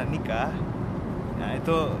Isyana nikah, nah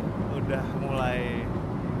itu udah mulai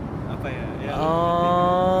apa ya?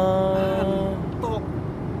 Oh. Top.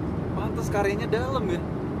 Pantes karyanya dalam ya?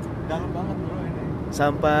 Dalam banget bro ini.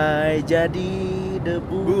 Sampai jadi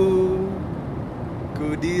debu.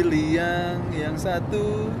 Ku di liang yang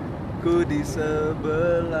satu, ku di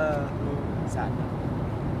sebelahmu. Sana.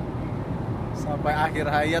 Sampai akhir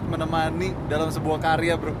hayat menemani dalam sebuah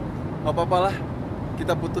karya bro. Gak apa-apalah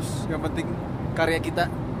kita putus, yang penting karya kita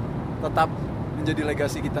tetap menjadi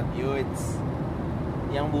legasi kita. Yuits.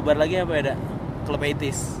 Yang bubar lagi apa ya, Dak? Klub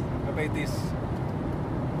 80s. Kepetis.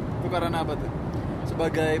 Itu karena apa tuh?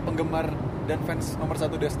 Sebagai penggemar dan fans nomor 1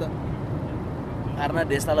 Desta. Karena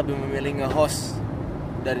Desta lebih memilih nge-host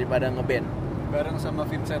daripada nge-band. Bareng sama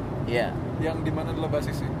Vincent. Iya, Yang dimana adalah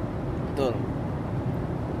basisnya. betul.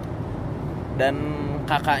 Dan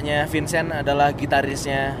kakaknya Vincent adalah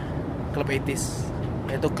gitarisnya Klub 80s,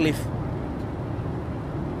 yaitu Cliff.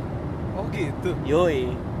 Oh gitu.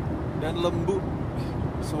 Yoi. Dan lembu.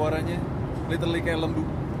 Suaranya literally kayak lembu.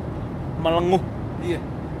 Melenguh. Iya.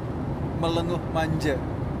 Melenguh manja.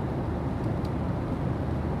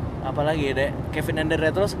 Apalagi ya, Dek? Kevin and the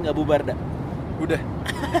Retros nggak bubar, Dak? Udah.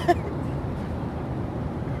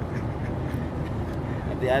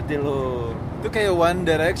 Hati-hati lu. Itu kayak One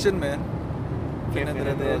Direction man. Kevin and the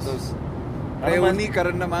Retros. Reuni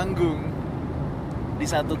karena manggung.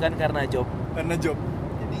 Disatukan karena job. Karena job.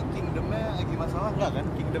 Jadi Kingdomnya lagi masalah nggak kan?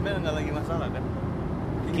 Kingdomnya nggak lagi masalah kan?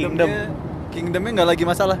 Kingdomnya nggak lagi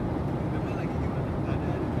masalah. Kingdomnya lagi gimana? Nggak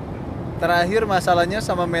ada. Terakhir masalahnya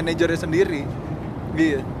sama manajernya sendiri.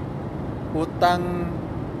 Iya. Utang.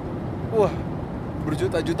 Wah.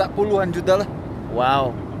 Berjuta-juta, puluhan juta lah.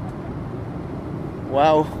 Wow.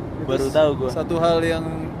 Baru Itu tahu gua. Satu hal yang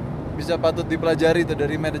bisa patut dipelajari tuh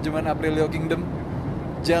dari manajemen Aprilio Kingdom.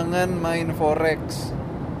 jangan main forex.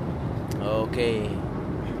 Oke.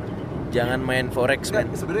 Jangan main forex,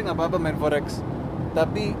 men. Sebenarnya nggak apa-apa main forex,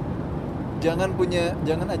 tapi jangan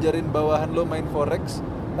ajarin bawahan lo main forex,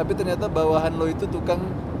 tapi ternyata bawahan lo itu tukang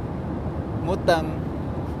ngutang.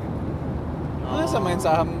 Masa main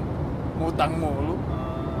saham ngutang mulu?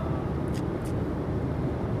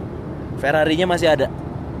 Ferrarinya masih ada?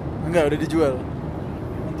 Enggak, udah dijual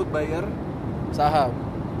untuk bayar saham.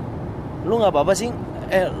 Lu nggak apa-apa sih?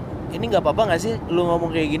 Ini nggak apa-apa nggak sih? Lu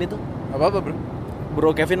ngomong kayak gini tuh? Nggak apa-apa, bro.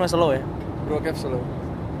 Bro Kevin masa lo ya? Bro Kev slow.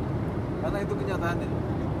 Karena itu kenyataannya.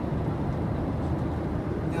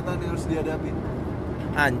 Kenyataan yang harus dihadapi.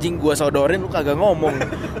 Anjing, gua sodorin lu kagak ngomong.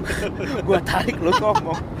 Gua tarik lu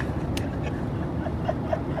ngomong.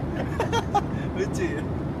 Lucu ya.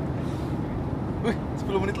 Wih,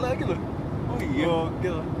 10 menit lagi loh. Oh iya.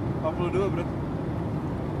 Gokil. 42, bro.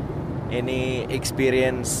 Ini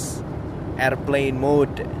experience airplane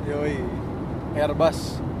mode. Yoi.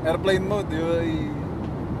 Airbus. Airplane mode, yoi.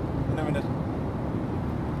 Bener-bener.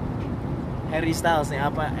 Harry Styles nih,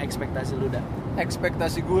 apa ekspektasi lu dah?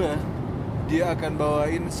 Ekspektasi gue, dia akan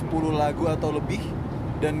bawain 10 lagu atau lebih.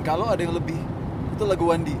 Dan kalau ada yang lebih, itu lagu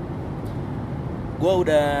Wandi. Gua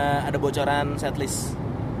udah ada bocoran setlist.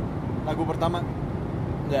 Lagu pertama,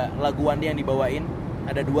 Enggak, lagu Wandi yang dibawain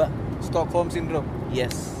ada 2. Stockholm Syndrome.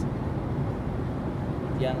 Yes.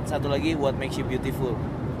 Yang satu lagi What Makes You Beautiful.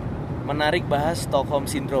 Menarik bahas Stockholm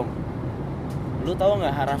Syndrome. Lu tahu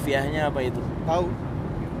nggak harafiahnya apa itu? Tahu?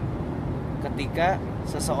 Ketika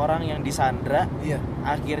seseorang yang disandra Iya.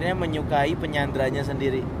 akhirnya menyukai penyandranya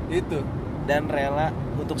sendiri Itu. dan rela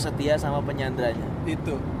untuk setia sama penyandranya.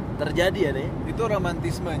 Itu. Terjadi ya deh. Itu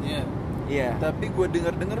romantismenya. Iya. Tapi gue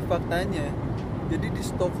dengar faktanya. Jadi di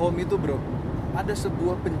Stockholm itu, bro, ada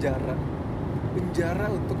sebuah penjara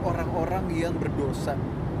untuk orang-orang yang berdosa.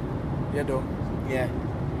 Ya dong. Iya.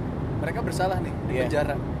 Mereka bersalah nih di Iya.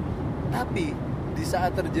 penjara. Tapi di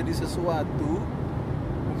saat terjadi sesuatu,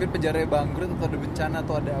 mungkin penjara bangkrut atau ada bencana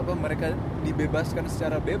atau ada apa, mereka dibebaskan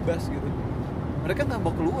secara bebas gitu. Mereka nggak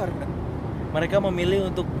mau keluar kan? Mereka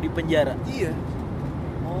memilih untuk di penjara. Iya.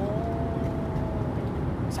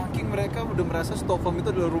 Saking mereka udah merasa Stockholm itu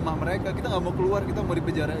adalah rumah mereka, kita nggak mau keluar, kita mau di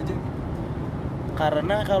penjara aja.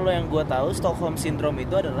 Karena kalau yang gue tahu Stockholm Syndrome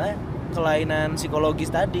itu adalah kelainan psikologis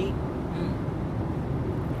tadi.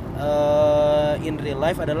 In real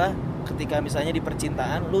life adalah ketika misalnya di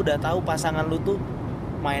percintaan lu udah tahu pasangan lu tuh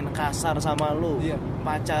main kasar sama lu, Iya.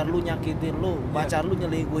 pacar lu nyakitin lu, pacar lu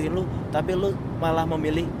nyelingkuhin lu, tapi lu malah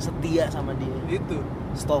memilih setia sama dia. Itu.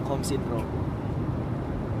 Stockholm Syndrome.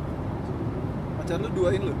 Pacar lu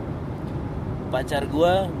duain lu. Pacar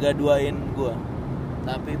gua gak duain gua,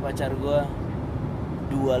 tapi pacar gua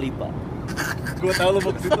Dua Lipa. Gue tahu lu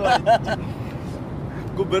mau ke situ aja.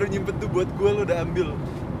 Gue baru nyimpen tuh buat gue, lu udah ambil.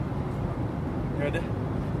 Ya udah,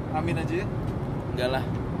 amin aja ya. Enggak lah,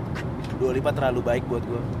 Dua Lipa terlalu baik buat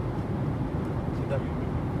gua. Sudah.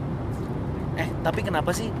 Tapi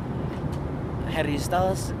kenapa sih Harry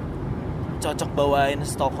Styles cocok bawain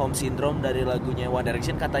Stockholm Syndrome dari lagunya One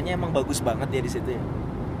Direction? Katanya emang bagus banget ya di situ ya.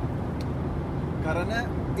 Karena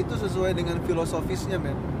itu sesuai dengan filosofisnya,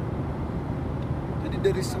 men. Jadi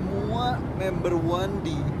dari semua member 1D,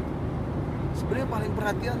 sebenarnya paling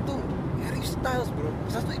perhatian tuh Harry Styles, bro.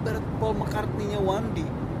 Styles tuh ibarat Paul McCartney-nya 1D.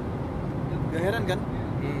 Gak heran kan?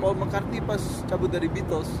 Paul McCartney pas cabut dari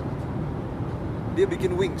Beatles, dia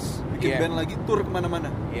bikin Wings, bikin band lagi, tour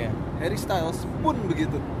kemana-mana. Harry Styles pun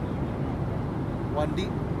begitu. 1D,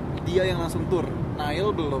 dia yang langsung tour.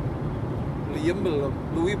 Niall belum, Liam belum,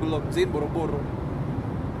 Louis belum, Zayn boro-boro.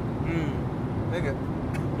 Ya gak?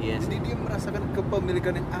 Yes. Jadi dia merasakan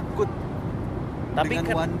kepemilikan yang akut dengan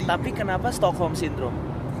 1D. Tapi kenapa Stockholm Syndrome?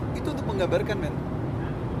 Itu untuk menggambarkan, men.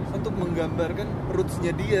 Untuk menggambarkan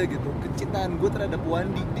roots-nya dia gitu. Kecintaan gue terhadap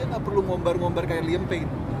 1D. Dia gak perlu ngombar-ngombar kayak Liam Payne.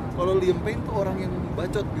 Kalau Liam Payne tuh orang yang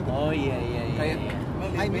bacot gitu. Oh iya. Kayak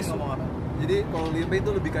I miss. Jadi kalau Liam Payne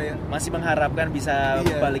tuh lebih kayak masih mengharapkan bisa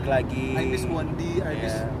balik lagi. I miss 1D, I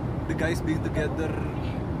miss the guys being together.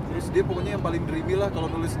 Terus dia pokoknya yang paling dreamy lah kalau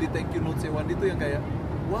nulis di thank you notes 1D tuh yang kayak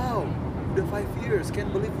wow, udah 5 years, can't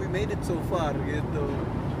believe we made it so far gitu.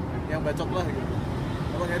 Yang bacot lah gitu.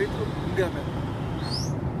 Kalau Harry tuh enggak, men.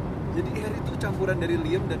 Jadi Harry tuh campuran dari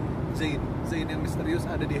Liam dan Zayn. Zayn yang misterius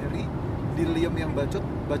ada di Harry, di Liam yang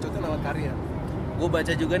bacotnya lewat karya. Gue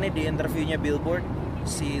baca juga nih di interviewnya Billboard,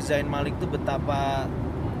 si Zayn Malik tuh betapa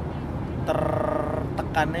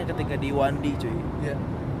tertekannya ketika di 1D, cuy. Iya.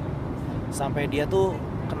 Sampai dia tuh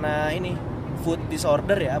kena ini food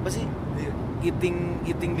disorder ya, apa sih? Iya.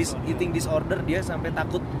 Eating disorder, dia sampai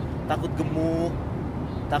takut gemuk,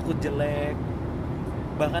 takut jelek.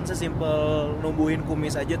 Bahkan sesimpel numbuhin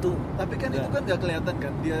kumis aja tuh. Tapi kan itu kan nggak kelihatan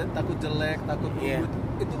kan, dia takut jelek, takut Iya. rambut,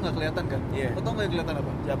 itu nggak kelihatan kan. Iya. Lo tau nggak yang kelihatan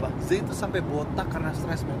apa? Siapa? Zayn tuh sampai botak karena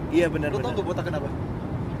stres man. Iya benar. Lo tau nggak botak kenapa?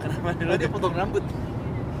 Kenapa Karena dia potong rambut.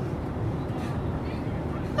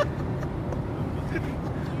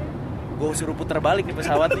 Gue suruh putar balik di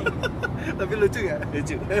pesawat nih. Tapi lucu nggak?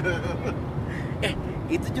 Lucu.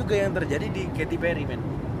 Itu juga yang terjadi di Katy Perry, men.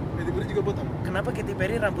 Katy Perry juga botak. Kenapa Katy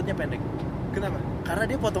Perry rambutnya pendek? Kenapa? Karena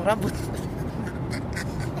dia potong rambut.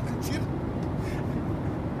 Anjir.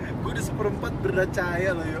 Gue udah seperempat bercaya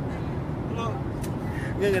loh yo. Lo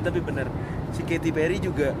Enggak, tapi bener. Si Katy Perry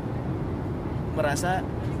juga merasa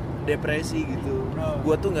depresi gitu. Oh.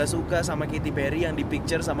 Gua tuh nggak suka sama Katy Perry yang di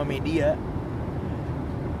picture sama media.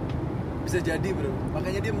 bisa jadi bro,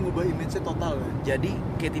 makanya dia mengubah image-nya total ya. Jadi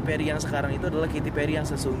Katy Perry yang sekarang itu adalah Katy Perry yang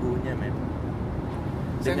sesungguhnya, men.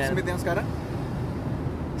 Sam Smith yang sekarang?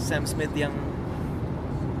 Sam Smith yang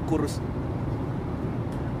kurus.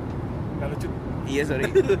 Gak lucu. Iya, sorry.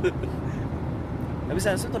 Tapi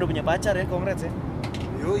Sam Smith udah punya pacar ya, congrats ya.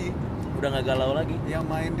 Yoi. Udah gak galau lagi. Yang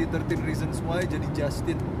main di 13 Reasons Why jadi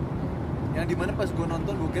Justin. Yang dimana pas gue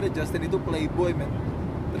nonton gue kira Justin itu playboy, men.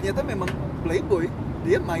 Ternyata memang playboy.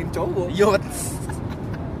 Dia main cowok. Yot.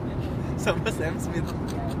 Sama Sam Smith.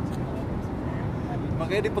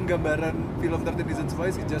 Makanya di penggambaran film 13 Reasons Why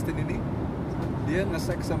si Justin ini dia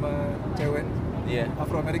nge-sex sama cewek Iya.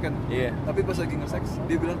 Afro-American. Iya. Tapi pas lagi nge-sex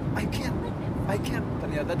dia bilang I can't.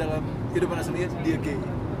 Ternyata dalam kehidupan aslinya dia gay.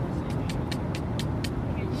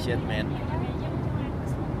 Shit, man.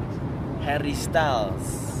 Harry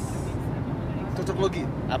Styles. Cocok logi.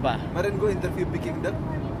 Apa? Kemarin gue interview Peking Duck,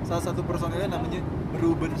 salah satu personilnya namanya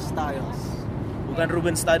Ruben Styles. Bukan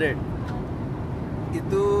Ruben Studdard.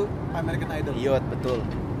 Itu American Idol. Yot, betul.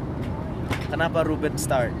 Kenapa Ruben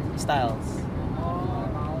Styles?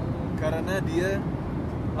 Karena dia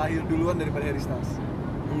lahir duluan daripada Harry Styles.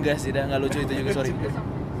 Enggak sih, dah nggak lucu itu juga, sorry.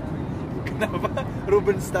 Kenapa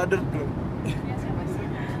Ruben Studdard bro?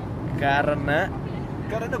 Karena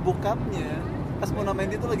bokapnya pas mau namain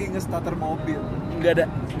dia tuh lagi nge-starter mobil. enggak,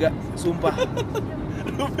 sumpah.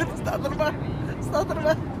 Ruben Studdard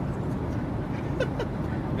mah.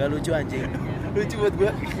 Enggak lucu anjing. Lucu buat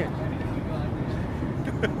gue.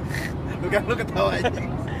 Lu ketawa anjing.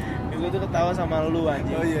 Gue tuh ketawa sama lu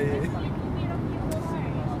anjing. Oh iya.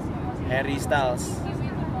 Harry Styles.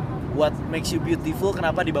 What makes you beautiful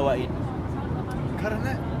kenapa dibawain?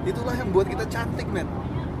 Karena itulah yang buat kita cantik, men.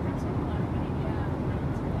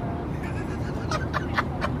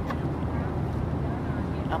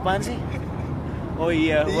 Apaan sih? Oh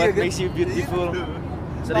iya, Iya what kan? makes you beautiful?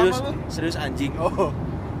 Iya. Serius anjing. Oh.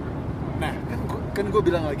 Nah, kan gue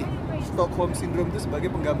bilang lagi, Stockholm Syndrome itu sebagai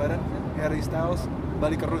penggambaran Harry Styles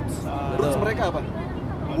balik ke roots. Roots Betul. mereka apa?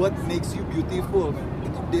 What makes you beautiful, man.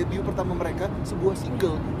 Itu debut pertama mereka, sebuah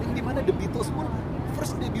single yang dimana The Beatles pun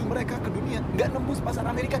first debut mereka ke dunia nggak nembus pasar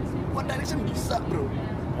Amerika. One Direction bisa, bro.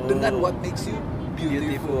 Dengan What Makes You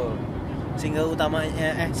Beautiful.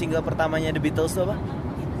 Single pertamanya The Beatles tuh apa?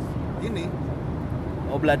 Ini,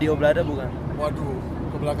 Obladi Oblada bukan? waduh,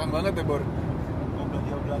 ke belakang banget ya, Bor.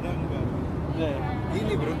 Oblada enggak.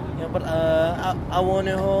 Ini, bro. Yang I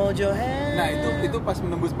wanna hold your hand. Nah, itu pas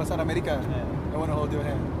menembus pasar Amerika. I wanna hold your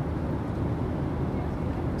hand.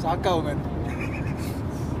 Sakau, men.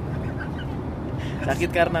 Sakit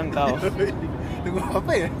karena engkau. Tunggu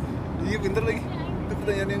apa ya? Iya, pinter lagi. Itu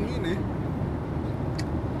pertanyaan yang ini.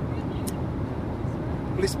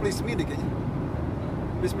 Please me deh kayaknya.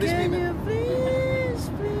 Please me, Can man. you please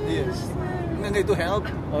Iya. Enggak itu help.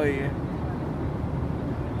 Oh iya.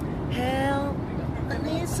 Help, I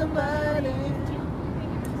need somebody.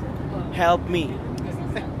 Help me.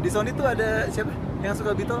 Di Sony tuh ada siapa? Yang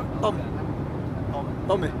suka Beatles? Tom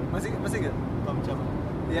ya? Masih enggak? Tom siapa?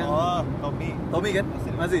 Yang Tommy kan?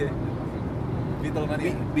 Masih ya? Beatles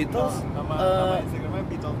mania. Beatles. Nama Instagramnya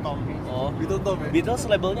Beatles Tom. Oh. Beatles Tom ya? Beatles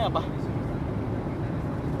labelnya apa?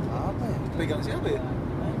 Apa ya? Pegang siapa ya?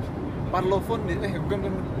 Parlophone ya? Bukan.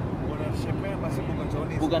 Ownership-nya masih bukan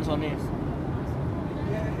Sony. Bukan Sony.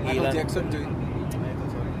 Michael Gila. Jackson cuy. Nah, itu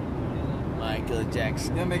Sony. Michael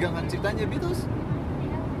Jackson. Yang megang hak ciptanya Beatles.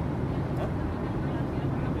 Hah?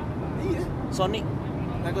 Iya. Sony.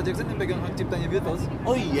 Michael Jackson yang pegang hak ciptanya Beatles.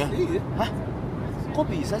 Oh iya. Iya. Hah? Kok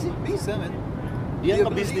bisa sih? Bisa, men. Dia beli.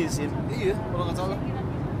 ngebisnisin. Iya, kalau nggak salah.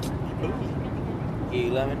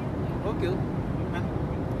 Gila, men. Oke, men.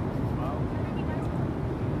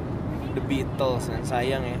 The Beatles, men.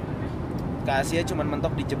 Sayang ya. Ke Asia cuman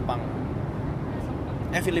mentok di Jepang.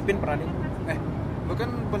 Filipina pernah nih. Lu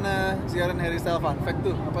kan pernah siaran Harry Styles Fun Fact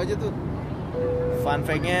tuh. Apa aja tuh? Fun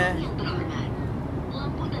fact-nya Yang terhormat,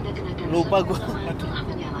 lampu tanda kenakan Lupa sabuk gua. pengaman telah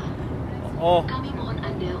menyala. Oh, Kami mohon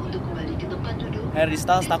Anda untuk kembali ke tempat duduk. Harry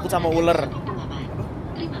Styles takut sama ular. Sabuk pengaman.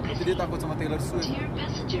 Terima Jadi kasih. dia takut sama Taylor Swift. Dear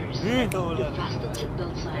passengers, Hmm. the fasten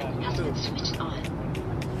seatbelt sign has been switched on.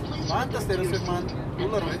 Please Pantas Taylor Swift return to your seat and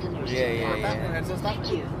ular, fasten your Iya, iya, seatbelt. iya. Harry Styles Thank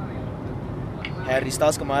takut. you. Harry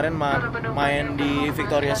Styles kemarin main di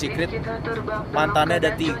Victoria's Secret. Mantannya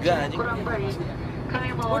ada 3 anjing.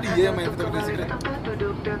 Oh dia yang main Victoria's Secret.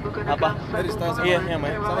 Apa? Harry Styles Iya, yang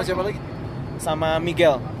main. Sama siapa lagi? Sama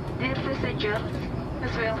Miguel.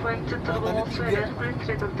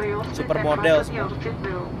 Supermodel semua.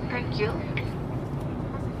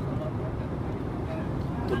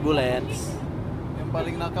 Turbulence. Yang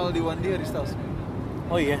paling nakal di One D Harry Styles.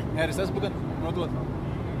 Oh iya, Harry Styles bukan menurut lo?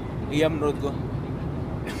 iya menurut gua.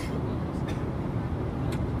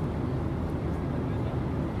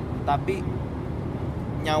 Tapi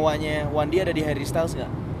nyawanya Wandi ada di Harry Styles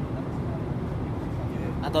nggak?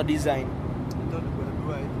 Atau desain? Itu ada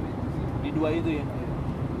berdua itu. Di 2 itu ya?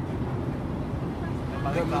 Yang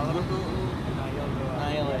paling kalem tuh Niall doang.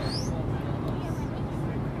 Nail ya?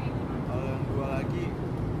 Kalau yang 2 lagi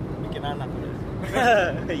bikin anak.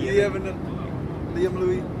 Iya bener. Liam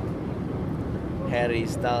Louis. Harry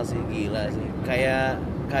Styles sih gila sih. Kayak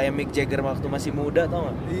Mick Jagger waktu masih muda, tau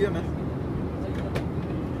nggak? Iya men.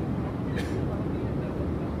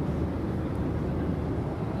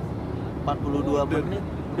 Udah 42 menit.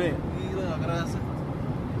 Udah ya? Gila gak kerasa.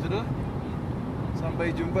 Sudah.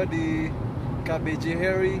 Sampai jumpa di KBJ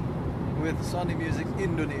Harry with Sony Music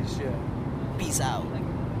Indonesia. Peace out.